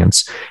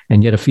disobedience.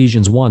 And yet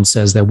Ephesians 1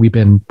 says that we've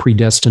been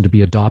predestined to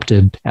be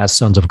adopted as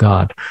sons of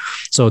God.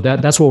 So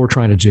that's what we're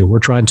trying to do. We're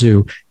trying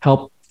to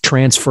help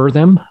transfer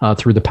them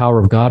through the power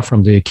of God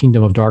from the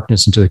kingdom of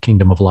darkness into the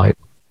kingdom of light.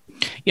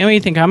 Yeah, I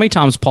mean, think how many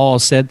times Paul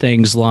said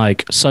things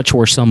like, such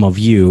were some of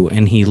you,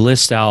 and he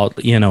lists out,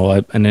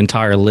 an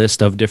entire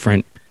list of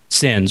different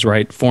sins,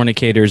 right?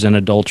 Fornicators and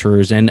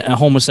adulterers and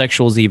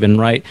homosexuals even,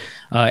 right?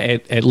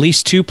 At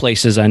least two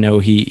places I know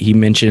he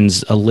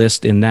mentions a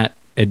list in that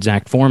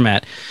exact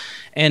format.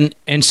 And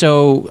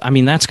so, I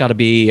mean, that's got to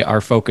be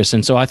our focus.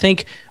 And so I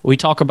think we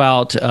talk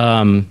about,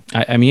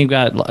 you've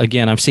got,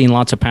 again, I've seen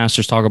lots of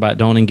pastors talk about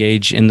don't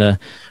engage in the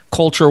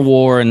culture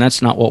war, and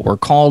that's not what we're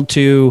called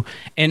to.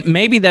 And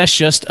maybe that's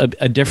just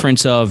a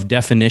difference of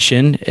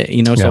definition,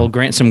 so I'll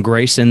grant some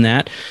grace in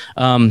that.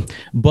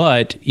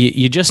 But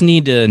you just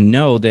need to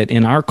know that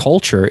in our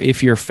culture,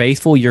 if you're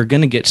faithful, you're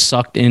going to get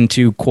sucked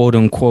into quote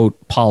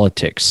unquote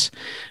politics,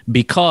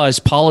 because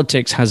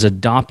politics has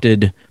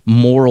adopted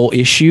moral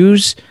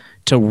issues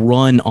to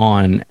run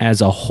on as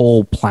a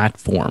whole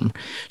platform.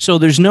 So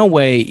there's no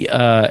way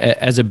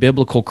as a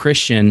biblical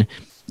Christian,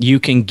 you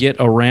can get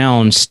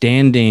around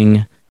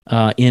standing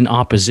in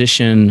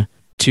opposition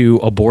to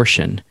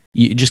abortion.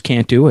 You just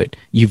can't do it.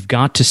 You've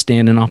got to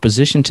stand in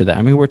opposition to that.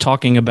 I mean, we're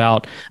talking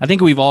about, I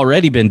think we've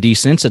already been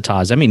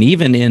desensitized. I mean,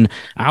 even in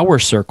our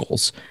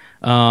circles,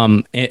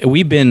 I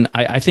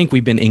think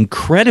we've been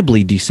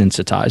incredibly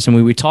desensitized. And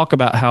when we talk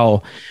about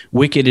how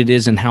wicked it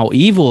is and how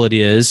evil it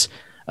is,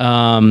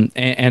 and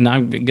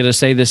I'm going to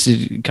say this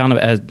is kind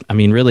of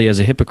really as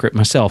a hypocrite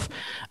myself,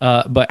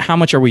 but how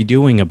much are we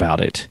doing about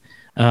it?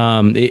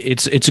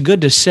 It's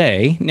good to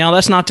say. Now,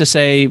 that's not to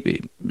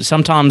say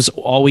sometimes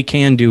all we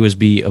can do is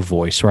be a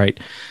voice, right?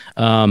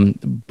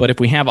 But if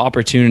we have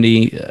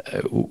opportunity,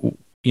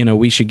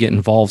 we should get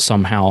involved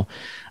somehow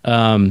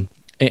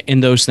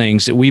in those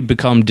things. We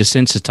become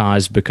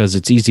desensitized because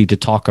it's easy to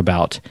talk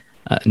about,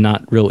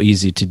 not real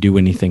easy to do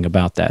anything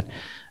about that.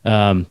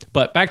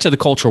 But back to the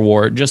culture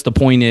war, just the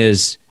point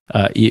is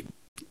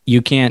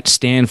you can't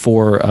stand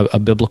for a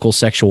biblical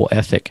sexual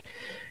ethic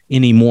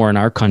anymore in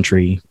our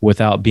country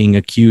without being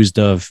accused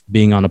of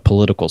being on a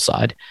political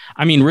side.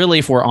 I mean, really,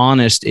 if we're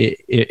honest,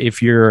 if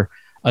you're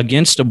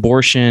against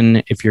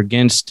abortion, if you're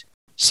against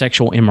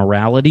sexual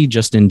immorality,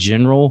 just in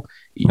general,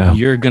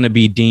 you're going to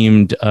be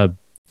deemed a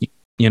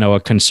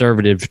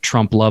conservative,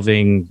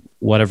 Trump-loving,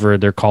 whatever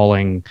they're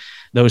calling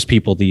those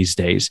people these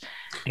days.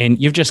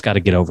 And you've just got to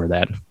get over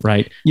that,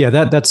 right? Yeah,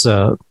 that's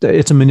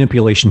it's a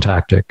manipulation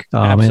tactic,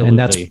 and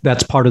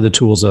that's part of the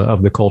tools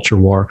of the culture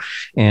war.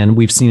 And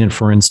we've seen it,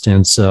 for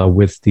instance,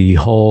 with the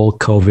whole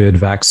COVID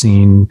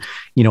vaccine.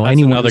 That's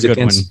anyone who's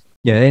against.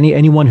 Yeah,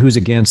 anyone who's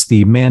against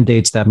the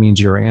mandates, that means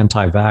you're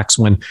anti-vax.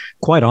 When,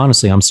 quite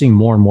honestly, I'm seeing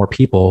more and more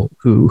people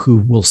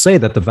who will say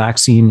that the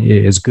vaccine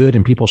is good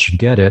and people should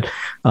get it,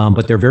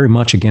 but they're very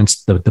much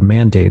against the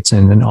mandates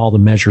and all the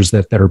measures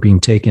that are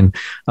being taken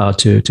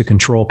to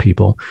control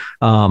people.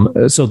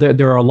 So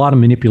there are a lot of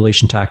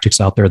manipulation tactics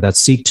out there that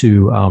seek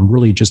to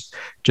really just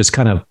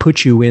kind of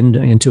put you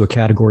into a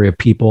category of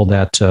people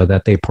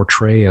that they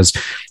portray as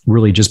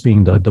really just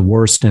being the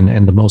worst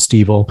and the most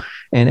evil,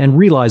 and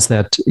realize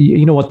that,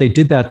 what, they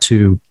did that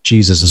to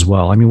Jesus as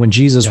well. I mean, when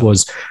Jesus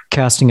was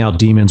casting out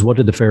demons, what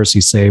did the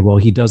Pharisees say? Well,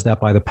 he does that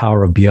by the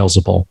power of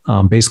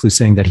Beelzebul, basically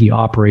saying that he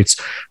operates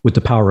with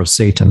the power of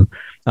Satan.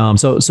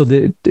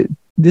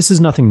 This is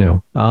nothing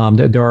new.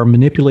 There are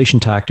manipulation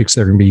tactics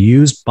that are going to be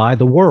used by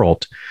the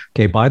world,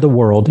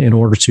 in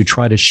order to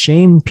try to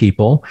shame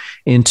people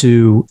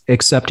into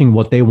accepting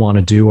what they want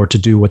to do or to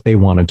do what they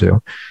want to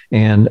do.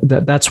 And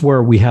that's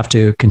where we have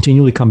to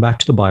continually come back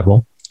to the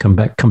Bible, come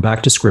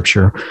back to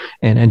Scripture,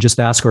 and just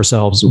ask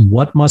ourselves,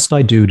 what must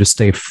I do to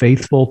stay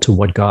faithful to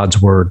what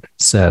God's word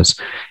says?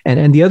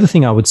 And the other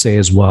thing I would say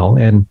as well,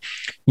 and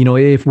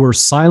if we're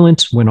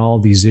silent when all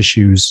these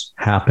issues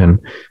happen,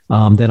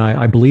 then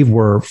I believe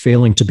we're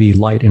failing to be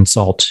light and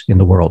salt in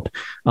the world.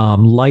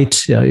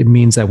 Light, it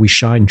means that we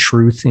shine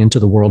truth into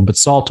the world, but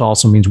salt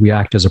also means we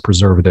act as a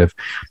preservative,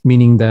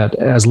 meaning that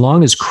as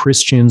long as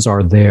Christians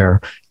are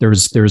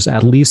there's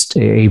at least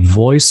a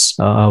voice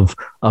of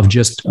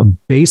just a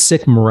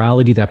basic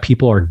morality that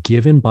people are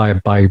given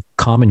by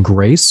common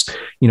grace.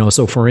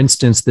 So for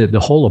instance, the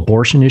whole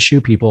abortion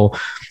issue, people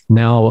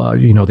now,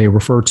 they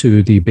refer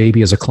to the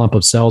baby as a clump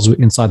of cells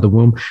inside the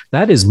womb.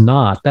 That is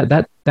not,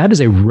 that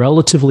is a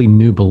relatively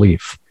new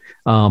belief.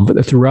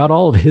 But throughout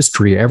all of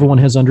history, everyone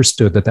has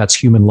understood that that's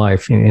human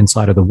life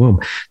inside of the womb.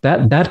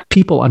 That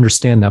people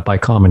understand that by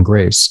common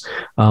grace.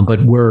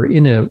 But we're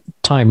in a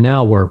time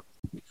now where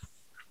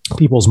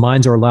people's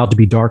minds are allowed to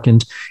be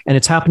darkened, and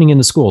it's happening in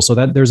the schools. So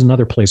that there's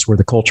another place where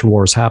the culture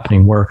war is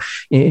happening, where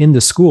in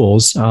the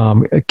schools,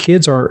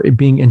 kids are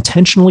being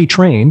intentionally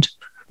trained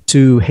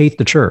to hate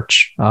the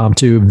church,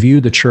 to view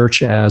the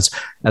church as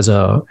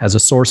a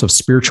source of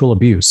spiritual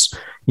abuse.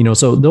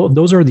 So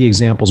those are the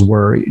examples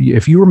where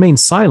if you remain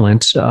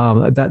silent,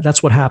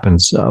 that's what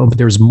happens.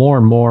 There's more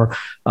and more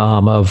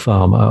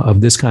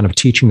of this kind of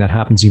teaching that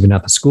happens even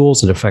at the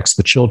schools. It affects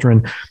the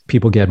children.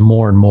 People get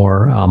more and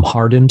more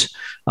hardened.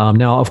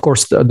 Now, of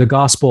course, the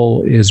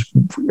gospel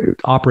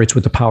operates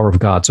with the power of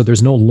God, so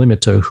there's no limit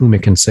to whom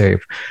it can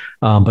save.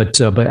 But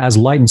as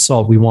light and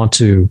salt, we want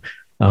to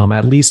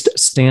at least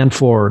stand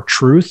for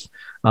truth.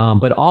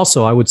 But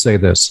also, I would say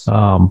this: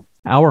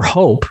 our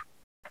hope,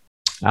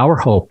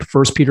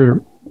 1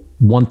 Peter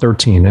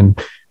 1:13,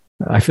 and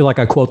I feel like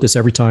I quote this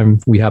every time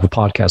we have a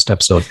podcast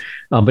episode,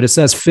 but it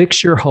says,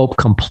 "Fix your hope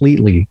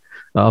completely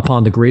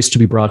upon the grace to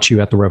be brought to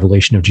you at the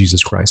revelation of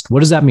Jesus Christ." What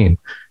does that mean?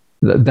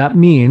 That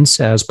means,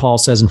 as Paul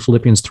says in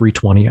Philippians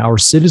 3:20, our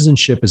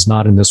citizenship is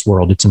not in this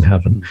world, it's in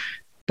heaven.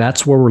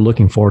 That's where we're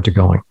looking forward to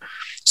going.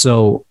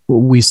 So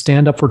we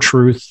stand up for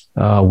truth.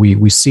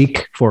 We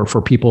seek for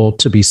people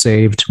to be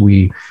saved.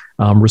 We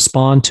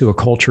respond to a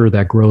culture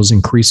that grows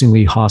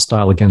increasingly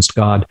hostile against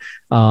God.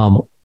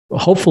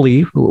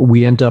 Hopefully,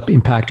 we end up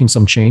impacting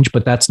some change,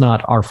 but that's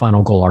not our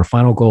final goal. Our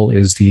final goal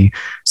is the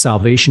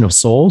salvation of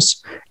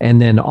souls.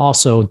 And then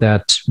also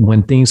that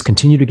when things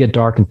continue to get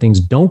dark and things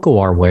don't go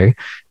our way,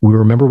 we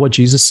remember what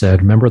Jesus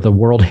said. Remember, the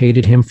world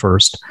hated him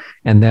first,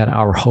 and that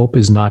our hope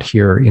is not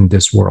here in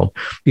this world.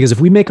 Because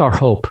if we make our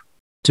hope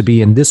to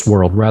be in this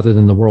world rather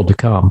than the world to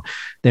come,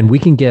 then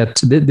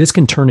this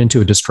can turn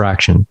into a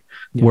distraction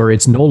where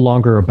it's no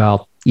longer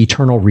about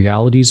eternal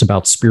realities,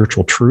 about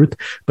spiritual truth,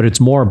 but it's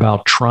more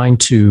about trying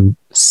to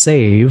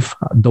save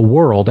the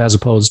world as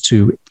opposed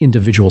to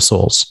individual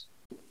souls.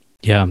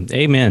 Yeah.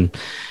 Amen.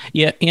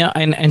 Yeah.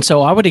 And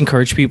so I would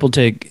encourage people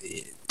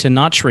to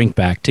not shrink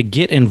back, to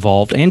get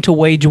involved and to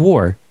wage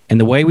war.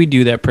 And the way we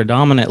do that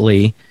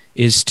predominantly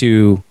is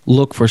to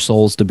look for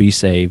souls to be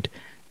saved,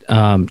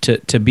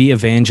 to be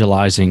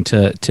evangelizing,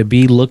 to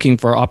be looking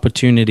for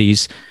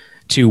opportunities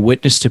to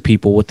witness to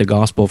people with the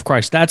gospel of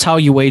Christ. That's how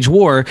you wage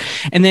war.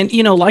 And then,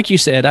 like you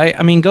said,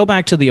 I mean, go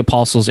back to the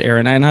apostles' era,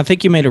 and I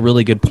think you made a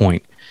really good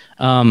point.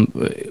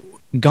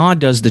 God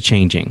does the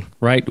changing,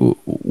 right?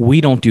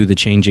 We don't do the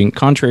changing,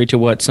 contrary to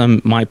what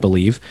some might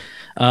believe.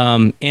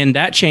 And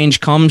that change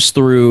comes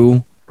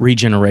through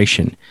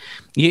regeneration.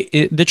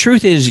 The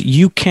truth is,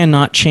 you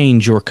cannot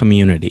change your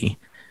community.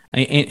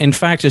 In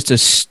fact, it's a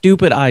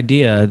stupid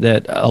idea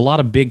that a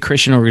lot of big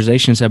Christian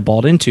organizations have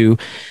bought into.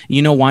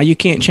 You know why you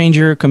can't change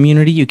your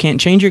community? You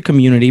can't change your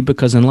community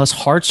because unless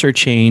hearts are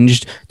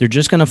changed, they're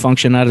just going to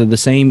function out of the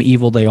same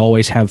evil they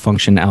always have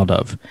functioned out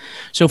of.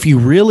 So if you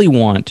really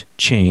want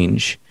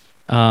change,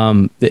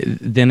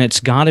 then it's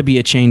got to be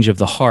a change of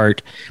the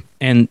heart.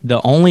 And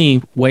the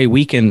only way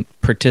we can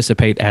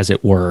participate, as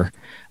it were,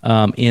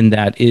 in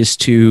that is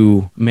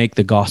to make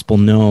the gospel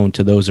known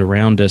to those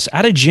around us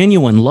out of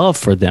genuine love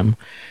for them.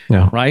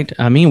 Yeah. Right?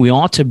 I mean, we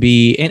ought to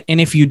be,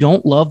 and if you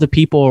don't love the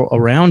people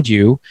around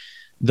you,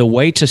 the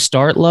way to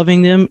start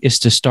loving them is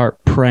to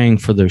start praying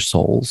for their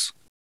souls.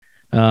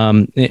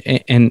 I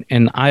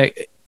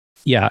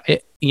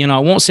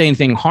won't say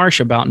anything harsh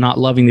about not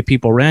loving the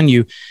people around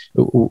you.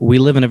 We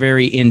live in a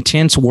very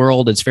intense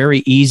world. It's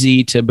very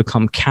easy to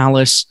become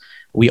callous.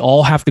 We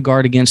all have to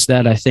guard against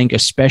that, I think,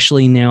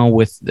 especially now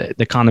with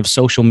the kind of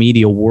social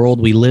media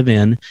world we live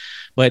in.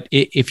 But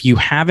if you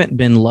haven't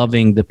been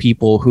loving the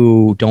people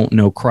who don't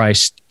know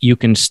Christ, you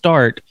can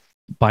start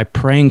by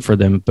praying for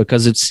them,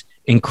 because it's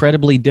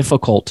incredibly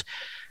difficult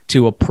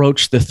to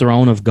approach the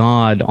throne of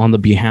God on the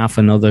behalf of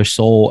another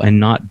soul and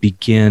not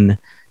begin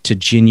to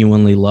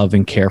genuinely love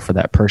and care for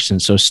that person.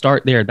 So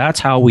start there. That's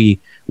how we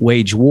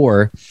wage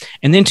war.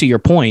 And then to your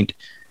point,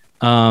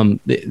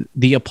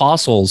 the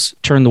apostles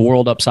turned the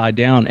world upside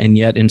down, and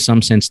yet in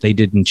some sense they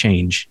didn't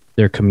change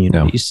their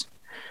communities,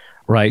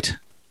 right?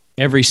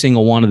 Every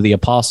single one of the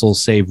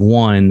apostles, save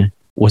one,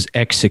 was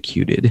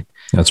executed.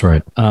 That's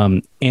right.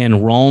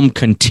 And Rome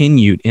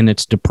continued in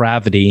its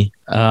depravity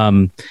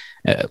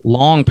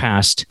long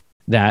past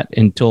that,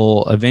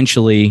 until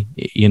eventually,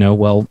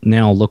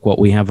 now look what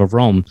we have of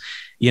Rome.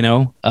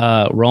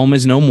 Rome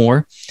is no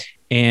more.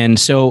 And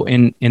so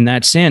in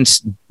that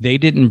sense, they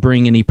didn't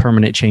bring any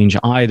permanent change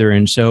either.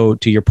 And so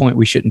to your point,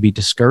 we shouldn't be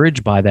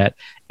discouraged by that.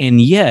 And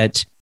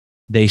yet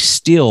they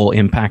still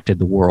impacted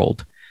the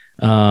world.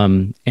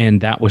 And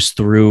that was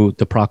through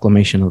the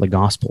proclamation of the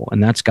gospel.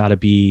 And that's got to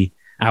be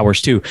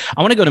ours too.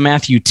 I want to go to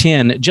Matthew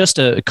 10, just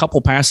a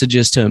couple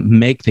passages to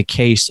make the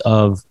case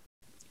of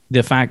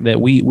the fact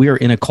that we are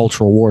in a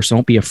cultural war. So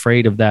don't be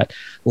afraid of that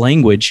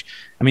language.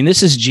 I mean,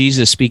 this is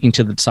Jesus speaking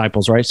to the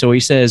disciples, right? So he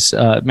says,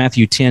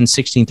 Matthew 10,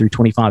 16 through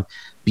 25,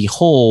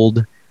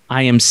 "Behold,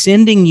 I am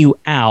sending you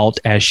out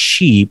as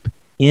sheep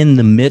in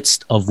the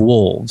midst of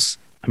wolves."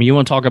 I mean, you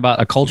want to talk about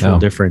a cultural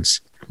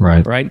difference,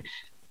 right?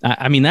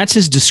 I mean, that's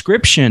his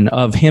description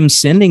of him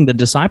sending the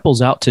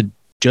disciples out to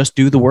just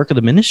do the work of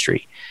the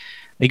ministry.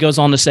 He goes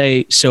on to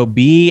say, "So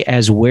be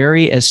as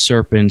wary as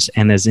serpents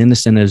and as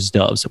innocent as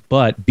doves,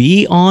 but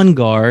be on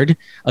guard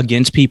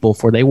against people,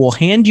 for they will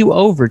hand you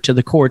over to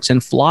the courts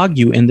and flog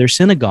you in their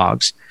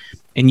synagogues.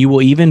 And you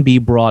will even be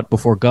brought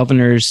before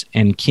governors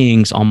and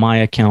kings on my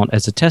account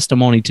as a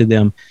testimony to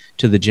them,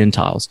 to the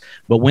Gentiles.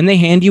 But when they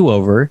hand you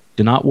over,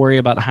 do not worry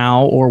about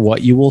how or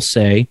what you will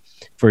say,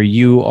 for what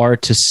you are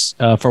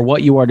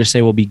to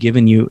say will be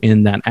given you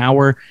in that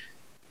hour.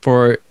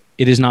 For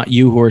it is not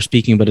you who are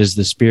speaking, but is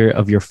the Spirit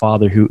of your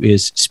Father who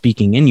is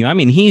speaking in you." I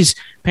mean, he's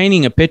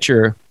painting a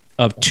picture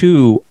of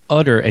two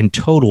utter and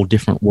total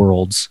different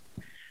worlds,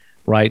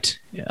 right?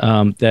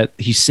 That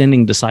he's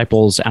sending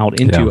disciples out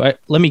into. Yeah.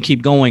 Let me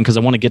keep going, because I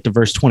want to get to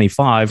verse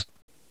 25,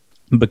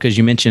 because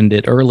you mentioned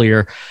it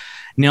earlier.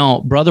 "Now,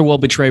 brother will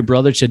betray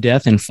brother to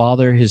death, and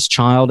father his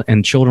child,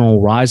 and children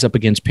will rise up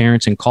against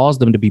parents and cause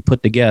them to be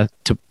put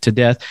to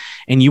death.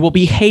 And you will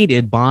be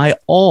hated by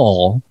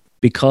all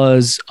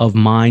because of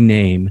my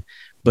name,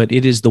 but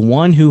it is the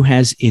one who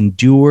has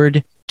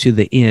endured to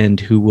the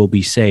end who will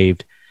be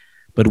saved.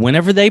 But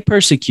whenever they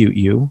persecute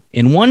you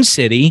in one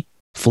city,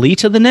 flee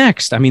to the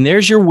next." I mean,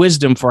 there's your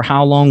wisdom for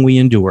how long we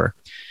endure.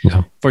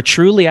 Yeah. "For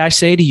truly I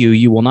say to you,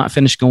 you will not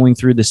finish going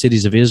through the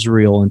cities of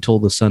Israel until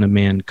the Son of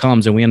Man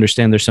comes." And we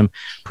understand there's some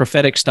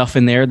prophetic stuff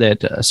in there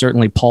that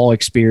certainly Paul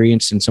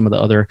experienced and some of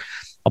the other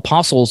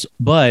apostles.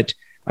 But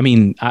I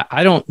mean,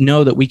 I don't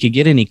know that we could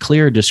get any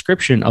clearer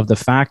description of the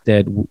fact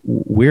that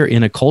we're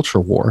in a culture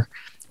war,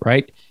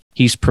 right?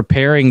 He's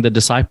preparing the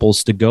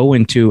disciples to go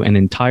into an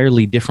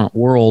entirely different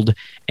world,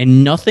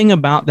 and nothing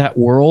about that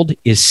world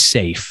is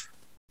safe,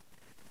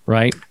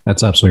 right?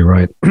 That's absolutely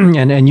right.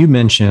 And you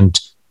mentioned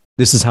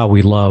this is how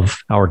we love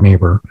our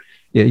neighbor.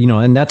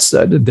 And that's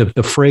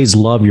the phrase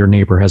 "love your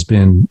neighbor" has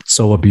been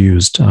so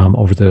abused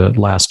over the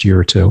last year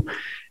or two.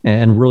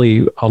 And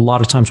really, a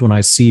lot of times when I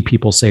see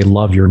people say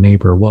 "love your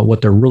neighbor," what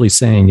they're really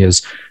saying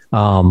is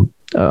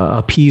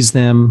appease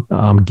them,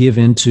 give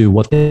into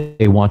what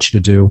they want you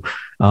to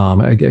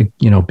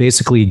do,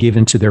 basically give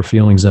into their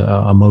feelings,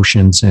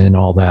 emotions, and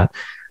all that.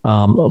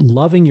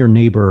 Loving your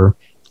neighbor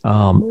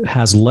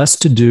has less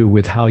to do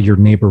with how your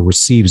neighbor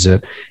receives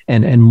it,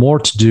 and more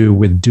to do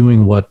with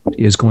doing what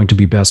is going to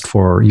be best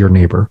for your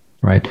neighbor.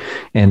 Right.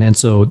 And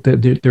so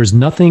there's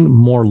nothing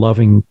more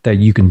loving that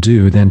you can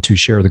do than to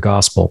share the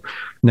gospel.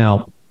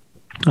 Now,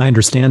 I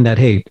understand that,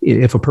 hey,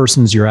 if a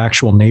person's your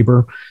actual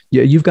neighbor,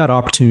 you've got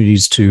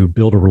opportunities to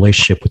build a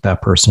relationship with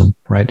that person,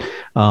 right?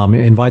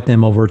 Invite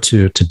them over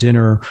to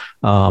dinner,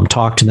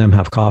 talk to them,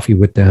 have coffee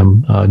with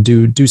them,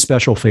 do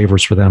special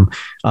favors for them,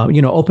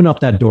 open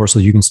up that door so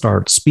you can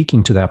start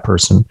speaking to that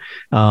person.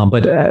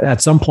 But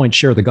at some point,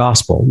 share the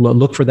gospel.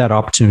 Look for that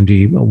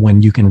opportunity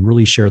when you can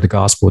really share the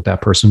gospel with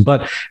that person.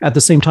 But at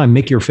the same time,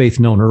 make your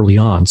faith known early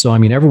on. So, I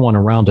mean, everyone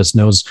around us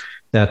knows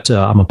that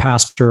I'm a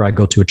pastor. I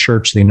go to a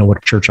church. They know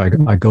what church I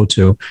go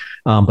to.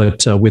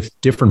 But with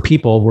different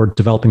people, we're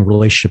developing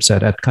relationships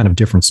at kind of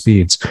different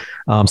speeds.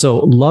 So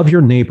love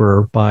your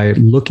neighbor by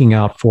looking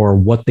out for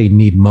what they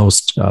need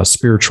most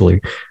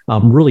spiritually.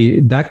 Really,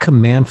 that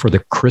command for the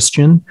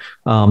Christian,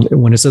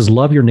 when it says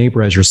love your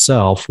neighbor as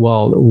yourself,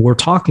 well, we're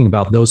talking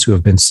about those who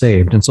have been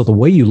saved. And so the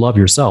way you love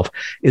yourself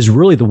is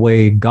really the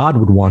way God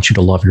would want you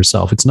to love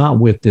yourself. It's not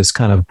with this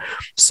kind of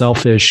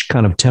selfish,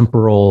 kind of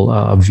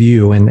temporal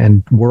view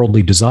and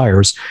worldly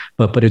desires,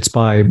 but it's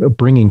by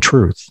bringing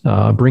truth,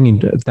 bringing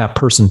that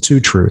person to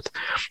truth.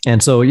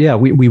 And so, yeah,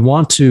 we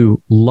want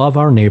to love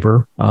our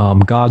neighbor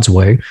God's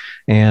way.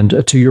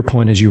 And to your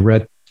point, as you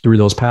read through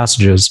those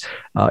passages,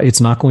 it's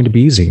not going to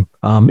be easy.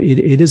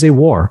 It is a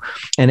war.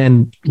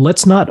 And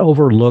let's not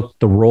overlook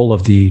the role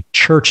of the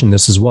church in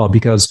this as well,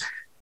 because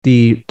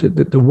the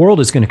world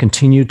is going to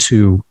continue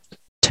to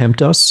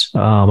tempt us,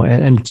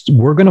 and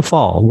we're going to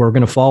fall. We're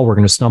going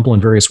to stumble in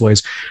various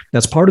ways.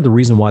 That's part of the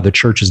reason why the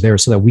church is there,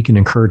 so that we can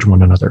encourage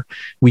one another.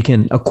 We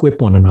can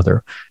equip one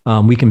another.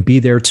 We can be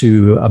there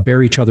to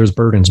bear each other's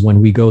burdens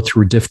when we go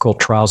through difficult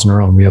trials on our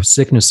own. We have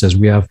sicknesses.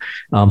 We have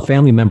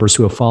family members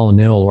who have fallen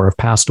ill or have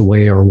passed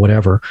away or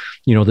whatever.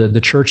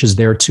 The church is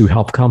there to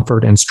help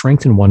comfort and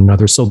strengthen one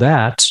another, so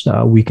that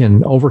we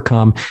can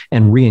overcome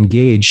and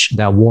re-engage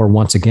that war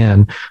once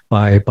again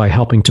by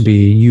helping to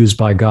be used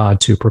by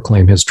God to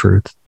proclaim His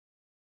truth.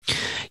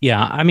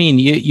 Yeah, I mean,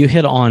 you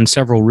hit on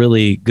several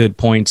really good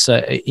points.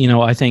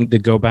 I think to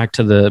go back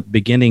to the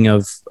beginning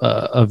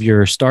of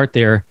your start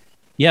there,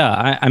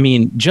 yeah, I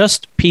mean,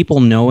 just people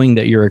knowing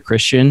that you're a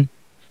Christian,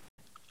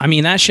 I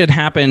mean, that should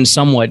happen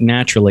somewhat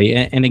naturally.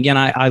 And again,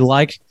 I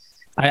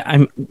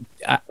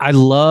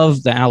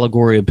love the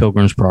allegory of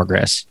Pilgrim's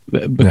Progress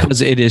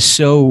because it is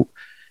so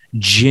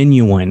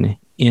genuine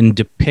in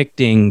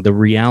depicting the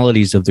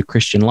realities of the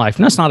Christian life.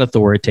 And that's not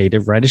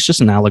authoritative, right? It's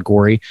just an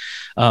allegory,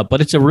 but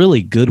it's a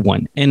really good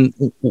one. And,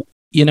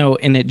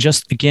 and it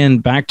just, again,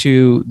 back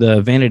to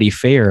the Vanity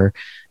Fair,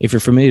 if you're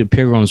familiar with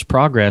Pilgrim's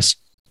Progress,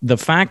 the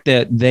fact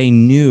that they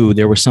knew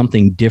there was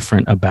something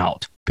different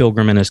about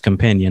Pilgrim and his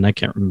companion, I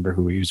can't remember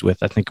who he was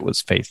with, I think it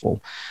was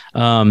Faithful,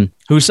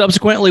 who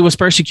subsequently was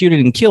persecuted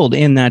and killed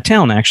in that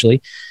town,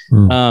 actually.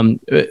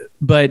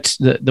 But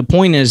the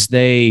point is,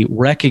 they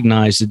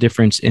recognize the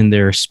difference in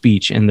their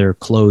speech, in their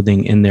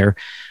clothing, in their,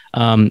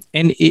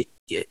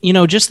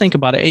 just think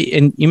about it.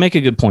 And you make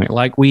a good point.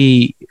 Like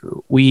we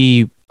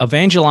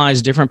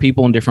evangelize different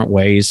people in different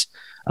ways.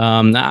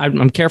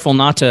 I'm careful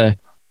not to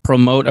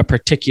promote a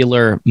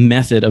particular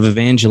method of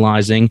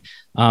evangelizing.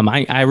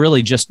 I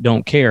really just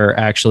don't care,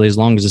 actually, as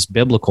long as it's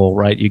biblical,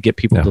 right? You get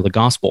people to the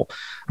gospel.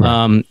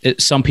 Right.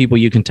 Some people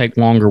you can take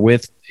longer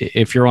with.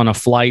 If you're on a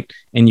flight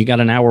and you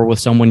got an hour with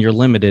someone, you're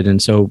limited.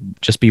 And so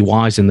just be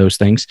wise in those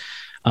things.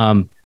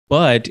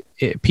 But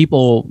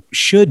people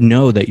should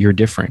know that you're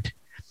different.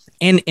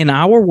 And in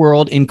our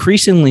world,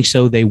 increasingly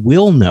so, they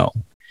will know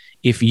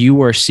if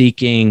you are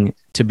seeking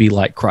to be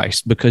like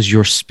Christ, because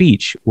your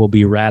speech will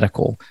be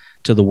radical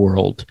to the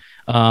world.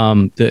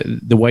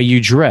 The way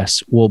you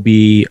dress will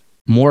be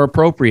more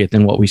appropriate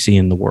than what we see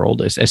in the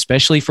world,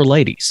 especially for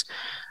ladies.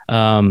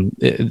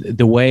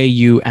 The way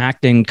you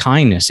act in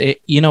kindness,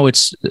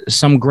 it's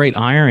some great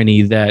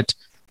irony that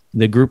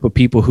the group of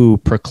people who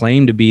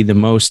proclaim to be the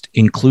most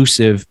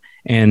inclusive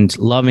and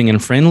loving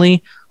and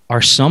friendly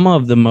are some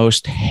of the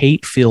most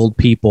hate-filled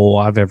people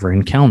I've ever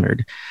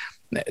encountered.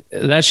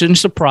 That shouldn't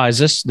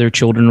surprise us. They're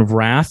children of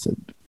wrath.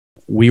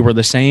 We were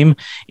the same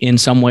in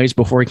some ways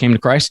before we came to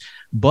Christ,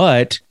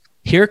 but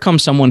here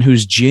comes someone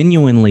who's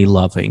genuinely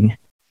loving,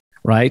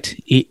 right?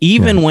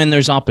 Even when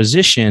there's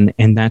opposition,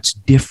 and that's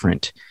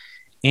different.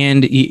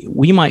 And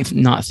we might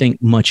not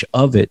think much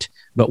of it,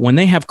 but when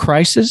they have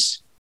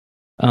crisis,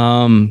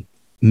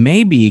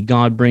 maybe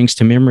God brings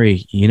to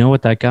memory, you know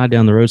what, that guy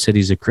down the road said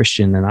he's a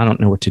Christian and I don't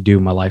know what to do.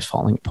 My life's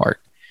falling apart.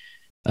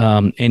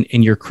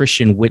 And your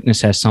Christian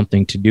witness has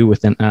something to do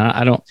with it.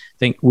 I don't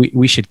think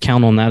we should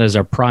count on that as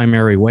our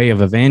primary way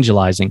of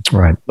evangelizing,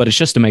 right? But it's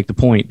just to make the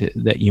point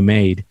that you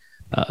made,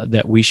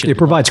 that we should. It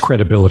provides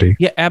credibility.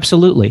 Yeah,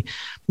 absolutely.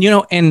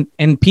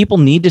 And people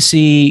need to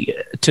see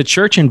to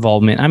church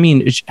involvement. I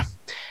mean,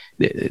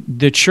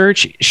 the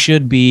church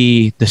should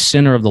be the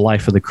center of the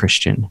life of the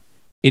Christian.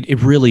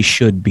 It really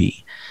should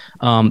be.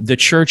 The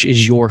church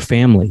is your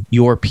family,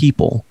 your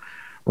people.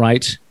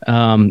 Right.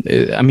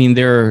 I mean,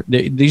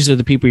 these are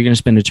the people you're going to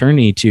spend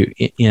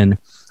eternity in.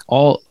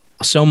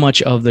 So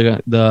much of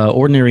the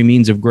ordinary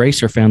means of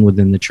grace are found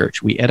within the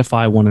church. We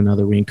edify one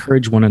another. We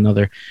encourage one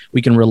another.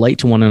 We can relate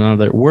to one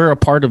another. We're a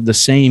part of the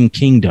same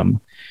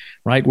kingdom,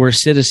 right? We're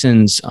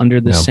citizens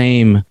under the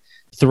same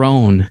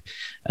throne.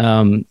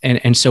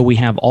 And so we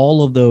have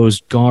all of those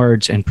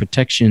guards and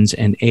protections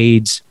and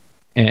aids,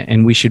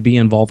 and we should be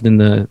involved in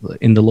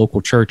the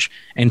local church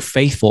and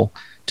faithful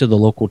to the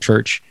local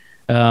church.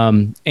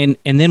 And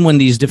then when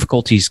these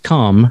difficulties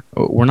come,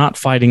 we're not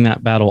fighting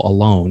that battle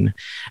alone.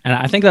 And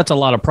I think that's a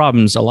lot of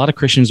problems. A lot of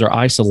Christians are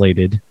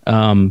isolated.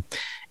 And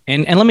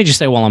let me just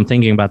say, while I'm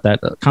thinking about that,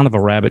 kind of a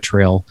rabbit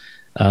trail,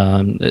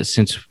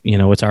 since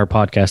it's our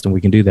podcast and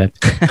we can do that.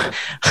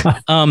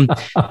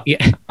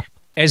 Yeah,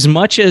 as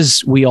much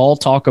as we all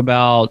talk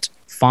about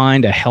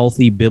find a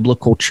healthy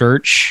biblical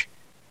church,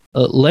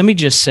 let me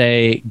just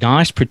say,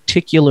 guys,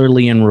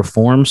 particularly in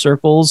Reform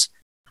circles,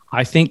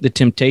 I think the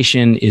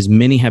temptation is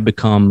many have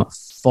become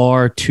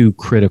far too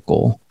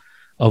critical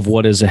of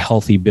what is a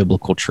healthy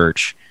biblical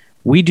church.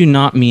 We do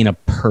not mean a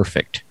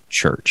perfect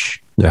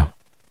church. Yeah.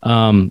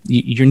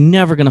 You're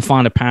never going to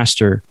find a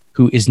pastor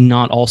who is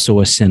not also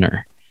a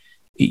sinner.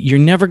 You're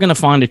never going to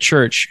find a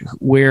church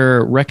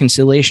where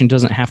reconciliation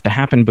doesn't have to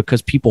happen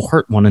because people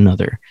hurt one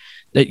another.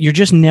 That you're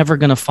just never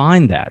going to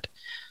find that.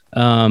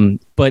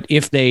 But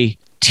if they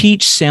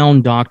teach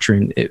sound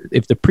doctrine,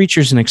 if the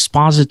preacher's an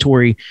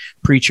expository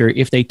preacher,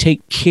 if they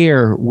take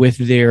care with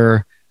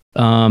their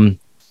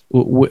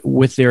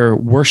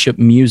worship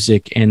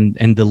music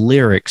and the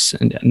lyrics,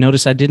 and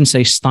notice I didn't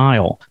say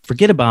style,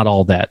 forget about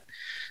all that,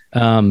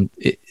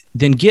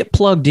 then get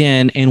plugged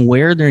in, and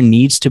where there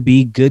needs to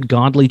be good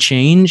godly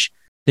change,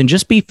 then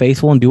just be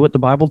faithful and do what the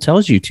Bible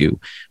tells you to.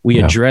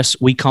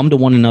 We come to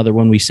one another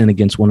when we sin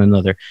against one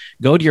another.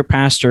 Go to your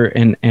pastor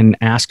and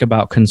ask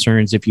about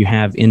concerns if you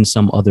have in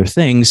some other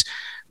things.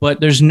 But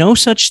there's no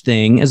such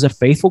thing as a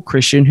faithful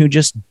Christian who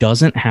just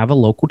doesn't have a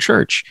local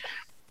church.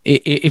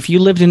 If you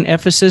lived in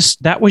Ephesus,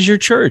 that was your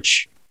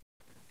church.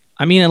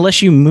 I mean,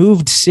 unless you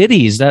moved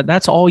cities,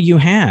 that's all you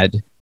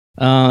had.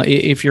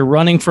 If you're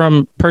running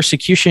from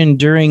persecution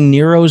during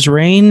Nero's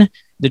reign,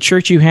 the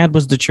church you had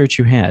was the church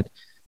you had.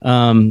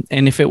 And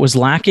if it was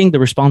lacking, the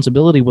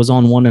responsibility was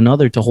on one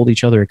another to hold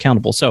each other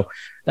accountable. So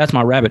that's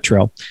my rabbit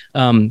trail.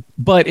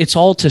 But it's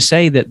all to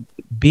say that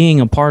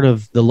being a part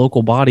of the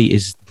local body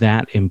is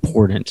that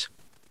important.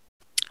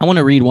 I want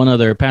to read one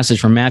other passage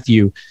from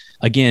Matthew,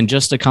 again,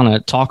 just to kind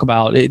of talk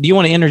about it. Do you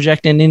want to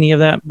interject in any of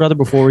that, brother,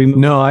 before we move?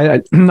 No,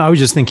 I was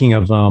just thinking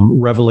of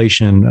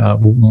Revelation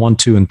 1,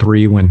 2, and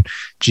 3, when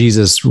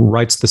Jesus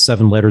writes the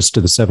 7 letters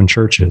to the 7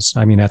 churches.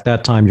 I mean, at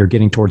that time, you're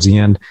getting towards the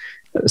end.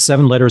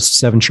 7 letters to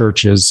 7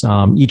 churches,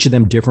 each of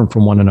them different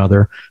from one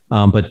another.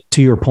 But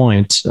to your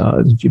point,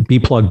 be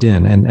plugged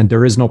in. And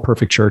there is no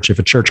perfect church. If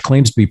a church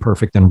claims to be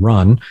perfect, then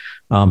run,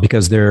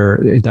 because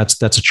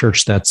that's a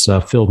church that's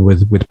filled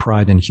with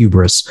pride and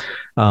hubris.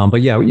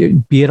 But yeah,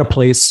 be at a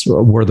place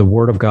where the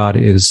word of God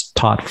is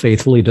taught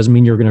faithfully. It doesn't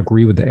mean you're going to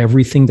agree with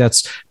everything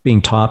that's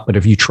being taught, but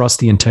if you trust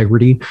the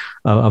integrity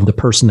of the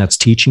person that's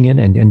teaching it,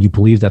 and you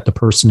believe that the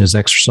person is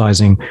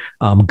exercising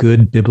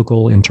good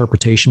biblical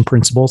interpretation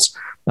principles,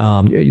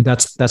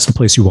 that's the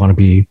place you want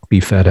to be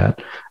fed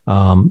at.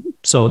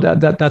 So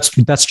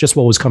that's just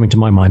what was coming to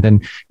my mind.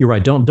 And you're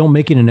right. Don't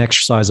make it an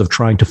exercise of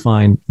trying to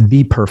find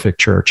the perfect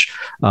church.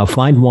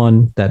 Find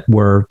one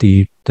where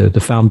the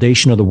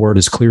foundation of the word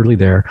is clearly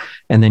there,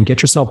 and then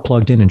get yourself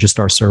plugged in and just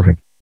start serving.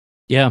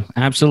 Yeah,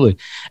 absolutely.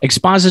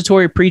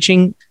 Expository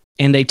preaching,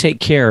 and they take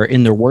care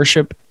in their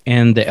worship,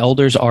 and the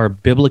elders are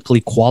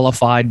biblically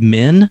qualified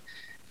men,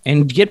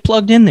 and get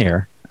plugged in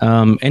there,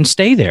 and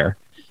stay there.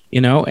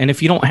 And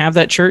if you don't have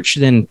that church,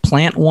 then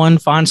plant one,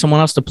 find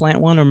someone else to plant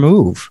one, or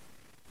move.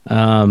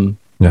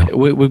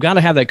 We've got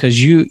to have that,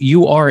 because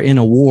you are in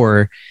a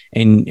war,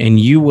 and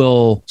you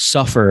will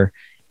suffer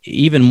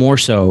even more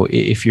so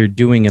if you're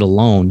doing it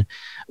alone.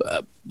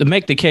 To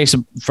make the case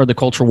for the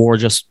cultural war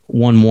just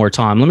one more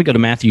time, let me go to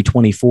Matthew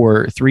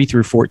 24, 3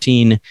 through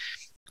 14.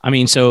 I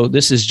mean, so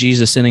this is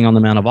Jesus sitting on the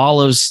Mount of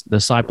Olives. The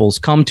disciples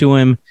come to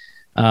him.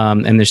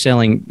 And they're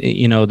saying,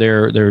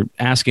 they're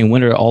asking,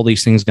 when are all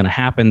these things going to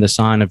happen? The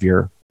sign of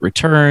your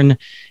return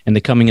and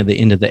the coming of the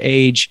end of the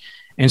age.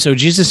 And so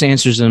Jesus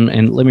answers them,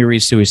 and let me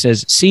read to. He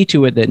says, "See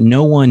to it that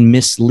no one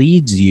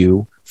misleads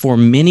you, for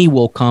many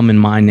will come in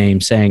my name,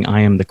 saying,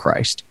 I am the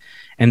Christ,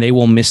 and they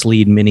will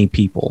mislead many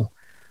people."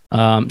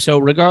 So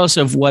regardless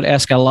of what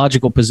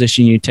eschatological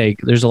position you take,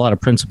 there's a lot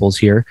of principles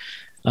here.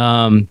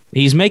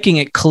 He's making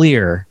it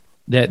clear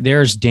that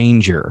there's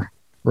danger.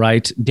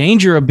 Right?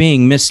 Danger of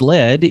being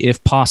misled,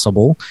 if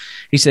possible.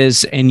 He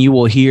says, "And you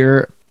will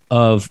hear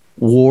of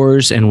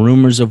wars and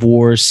rumors of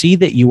wars. See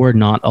that you are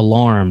not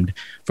alarmed,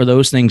 for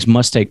those things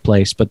must take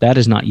place, but that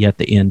is not yet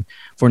the end.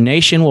 For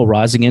nation will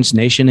rise against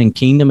nation, and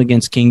kingdom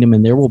against kingdom,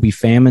 and there will be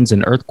famines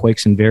and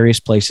earthquakes in various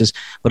places.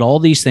 But all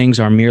these things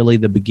are merely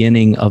the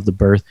beginning of the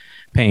birth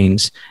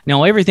pains."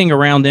 Now, everything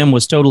around them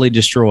was totally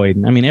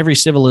destroyed. I mean, every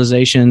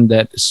civilization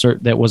that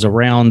was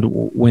around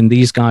when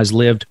these guys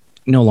lived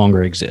no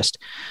longer exist.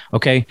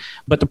 Okay.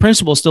 But the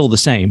principle is still the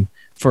same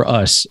for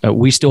us.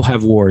 We still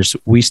have wars.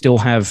 We still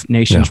have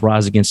nations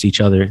rise against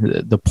each other.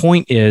 The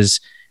point is,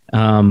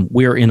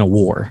 we're in a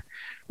war,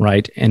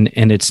 right? And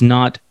it's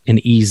not an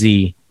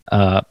easy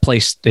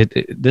place.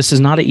 This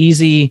is not an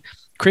easy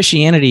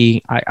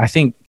Christianity. I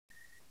think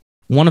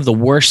one of the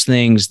worst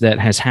things that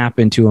has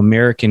happened to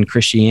American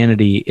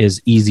Christianity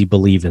is easy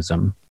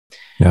believism.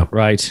 Yeah.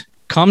 Right.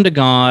 Come to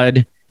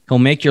God. He'll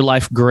make your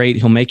life great.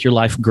 He'll make your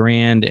life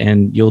grand,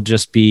 and you'll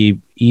just be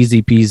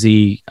easy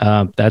peasy.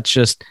 That's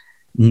just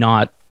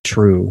not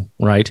true,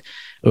 right?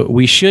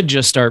 We should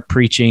just start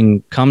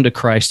preaching, come to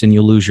Christ and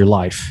you'll lose your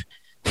life.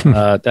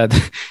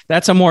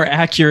 That's a more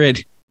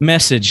accurate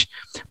message.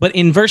 But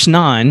in verse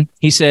 9,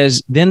 he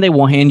says, then they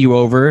will hand you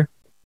over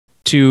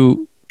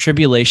to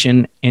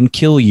tribulation and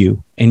kill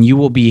you, and you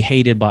will be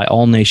hated by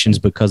all nations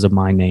because of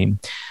my name.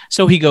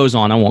 So he goes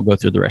on. I won't go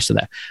through the rest of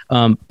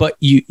that. But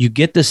you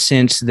get the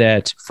sense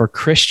that for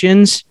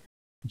Christians,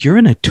 you're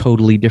in a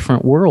totally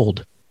different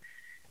world.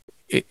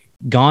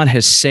 God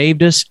has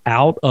saved us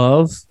out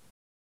of,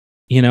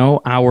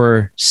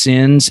 our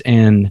sins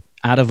and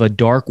out of a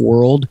dark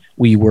world.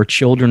 We were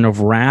children of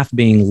wrath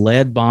being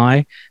led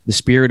by the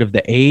spirit of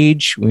the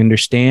age. We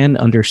understand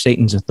under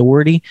Satan's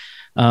authority.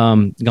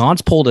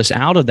 God's pulled us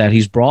out of that.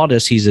 He's brought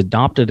us, he's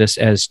adopted us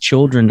as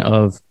children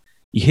of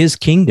his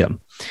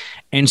kingdom.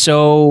 And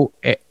so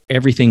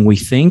everything we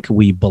think,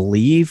 we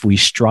believe, we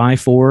strive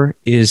for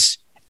is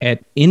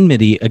at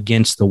enmity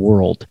against the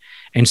world.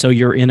 And so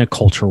you're in a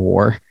culture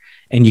war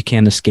and you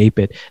can't escape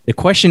it. The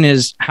question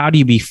is, how do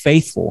you be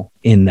faithful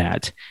in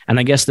that? And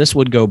I guess this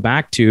would go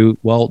back to,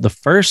 well, the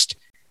first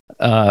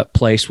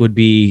place would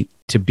be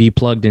to be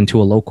plugged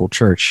into a local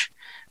church,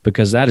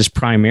 because that is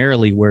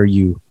primarily where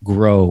you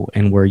grow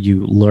and where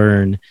you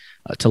learn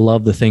to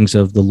love the things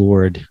of the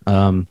Lord,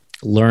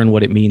 learn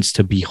what it means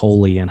to be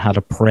holy and how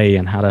to pray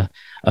and how to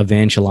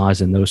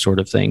evangelize and those sort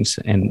of things.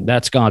 And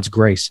that's God's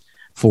grace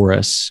for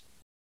us.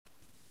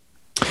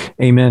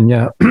 Amen.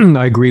 Yeah,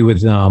 I agree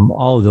with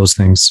all of those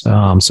things.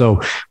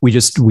 So we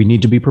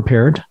need to be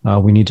prepared.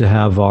 We need to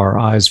have our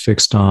eyes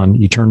fixed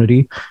on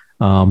eternity.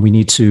 We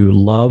need to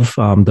love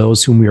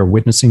those whom we are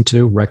witnessing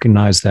to,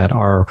 recognize that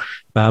our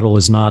battle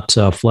is not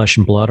flesh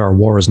and blood. Our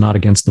war is not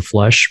against the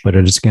flesh, but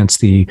it is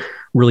against the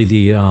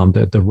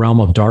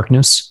realm of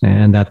darkness,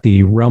 and that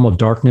the realm of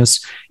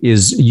darkness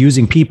is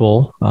using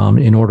people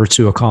in order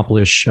to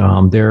accomplish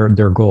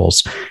their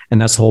goals. And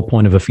that's the whole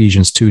point of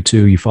Ephesians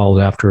 2:2. You followed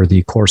after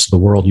the course of the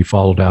world. You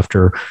followed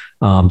after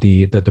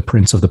the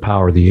prince of the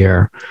power of the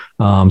air.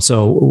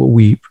 So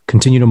we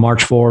continue to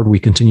march forward. We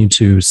continue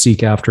to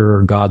seek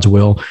after God's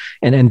will,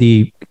 and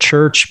the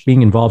church,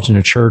 being involved in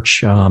a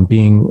church,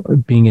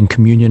 being in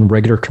communion,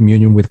 regular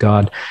communion with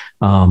God,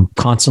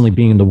 constantly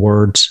being in the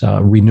Word,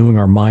 renewing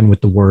our mind with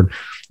the Word.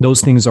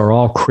 Those things are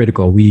all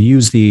critical. We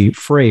use the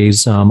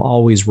phrase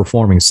always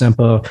reforming,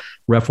 semper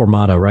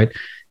reformata, right?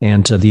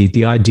 And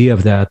the idea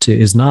of that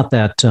is not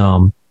that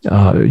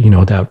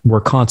that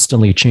we're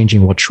constantly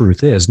changing what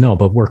truth is. No,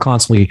 but we're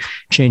constantly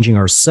changing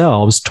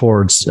ourselves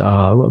towards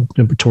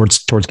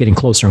getting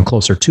closer and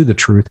closer to the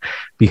truth,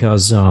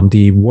 because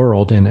the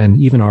world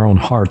and even our own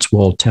hearts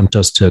will tempt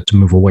us to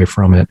move away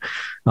from it.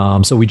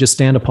 So we just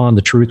stand upon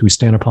the truth. We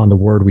stand upon the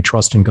Word. We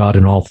trust in God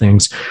in all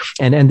things.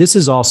 And this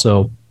is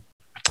also,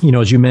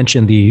 as you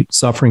mentioned, the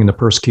suffering and the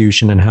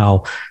persecution, and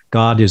how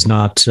God is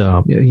not,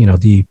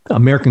 the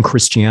American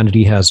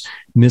Christianity has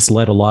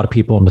misled a lot of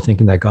people into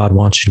thinking that God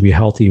wants you to be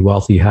healthy,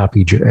 wealthy,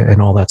 happy,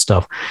 and all that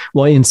stuff.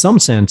 Well, in some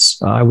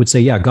sense, I would say,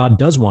 yeah, God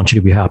does want you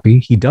to be happy.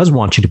 He does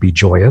want you to be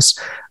joyous,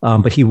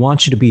 but he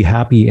wants you to be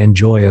happy and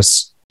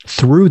joyous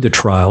through the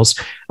trials,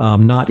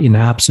 not in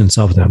absence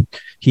of them.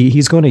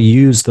 He's going to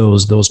use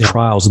those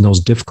trials and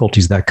those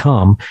difficulties that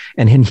come,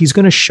 and he's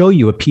going to show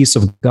you a piece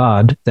of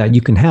God that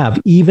you can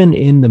have even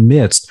in the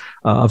midst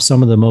of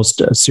some of the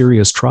most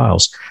serious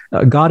trials.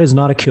 God is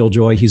not a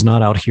killjoy. He's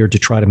not out here to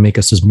try to make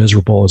us as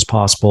miserable as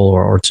possible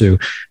or to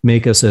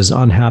make us as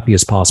unhappy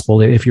as possible.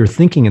 If you're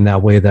thinking in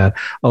that way that,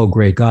 oh,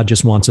 great, God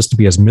just wants us to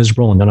be as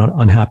miserable and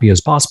unhappy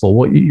as possible,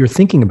 well, you're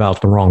thinking about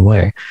it the wrong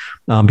way.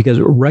 Because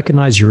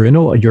recognize you're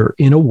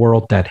in a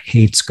world that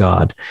hates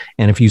God,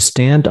 and if you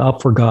stand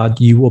up for God,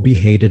 you will be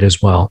hated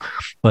as well.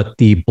 But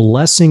the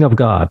blessing of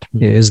God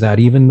is that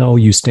even though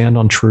you stand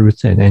on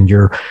truth and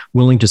you're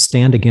willing to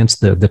stand against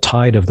the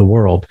tide of the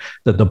world,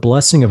 that the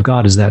blessing of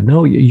God is that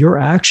no, you're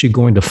actually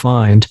going to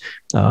find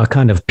a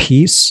kind of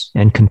peace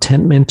and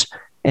contentment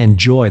and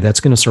joy that's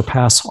going to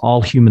surpass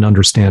all human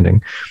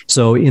understanding.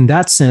 So in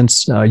that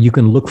sense, you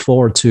can look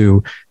forward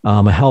to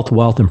a health,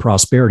 wealth, and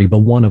prosperity, but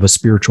one of a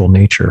spiritual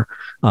nature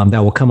that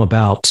will come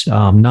about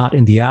not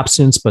in the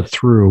absence, but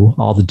through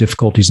all the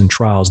difficulties and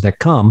trials that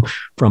come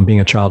from being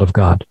a child of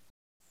God.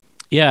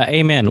 Yeah,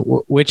 amen,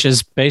 which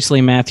is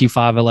basically Matthew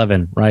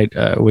 5:11, right,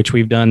 which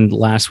we've done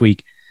last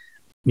week.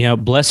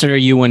 Blessed are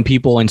you when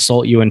people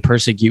insult you and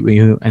persecute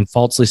you and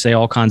falsely say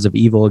all kinds of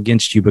evil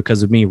against you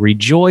because of me.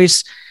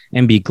 Rejoice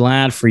and be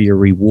glad, for your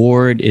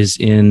reward is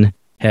in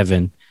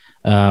heaven,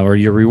 or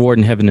your reward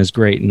in heaven is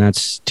great. And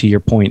that's, to your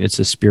point, it's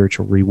a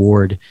spiritual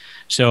reward.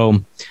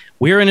 So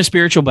we're in a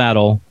spiritual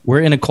battle.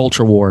 We're in a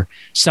culture war.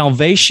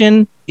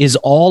 Salvation is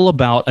all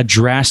about a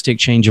drastic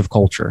change of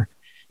culture.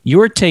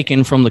 You're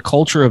taken from the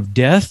culture of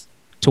death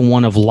to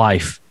one of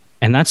life.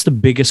 And that's the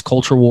biggest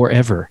culture war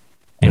ever.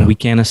 And we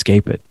can't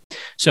escape it.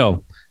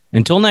 So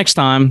until next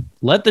time,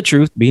 let the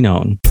truth be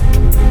known.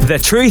 The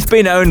Truth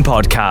Be Known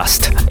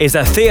podcast is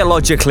a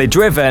theologically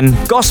driven,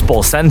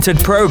 gospel-centered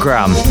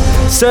program,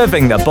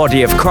 serving the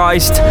body of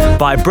Christ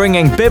by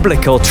bringing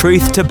biblical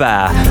truth to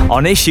bear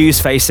on issues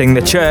facing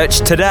the church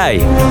today.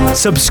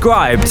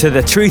 Subscribe to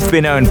the Truth Be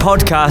Known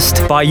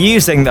podcast by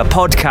using the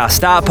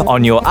podcast app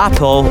on your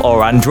Apple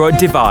or Android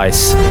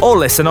device, or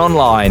listen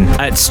online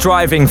at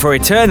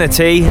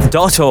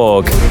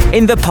strivingforeternity.org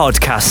in the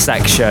podcast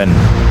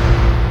section.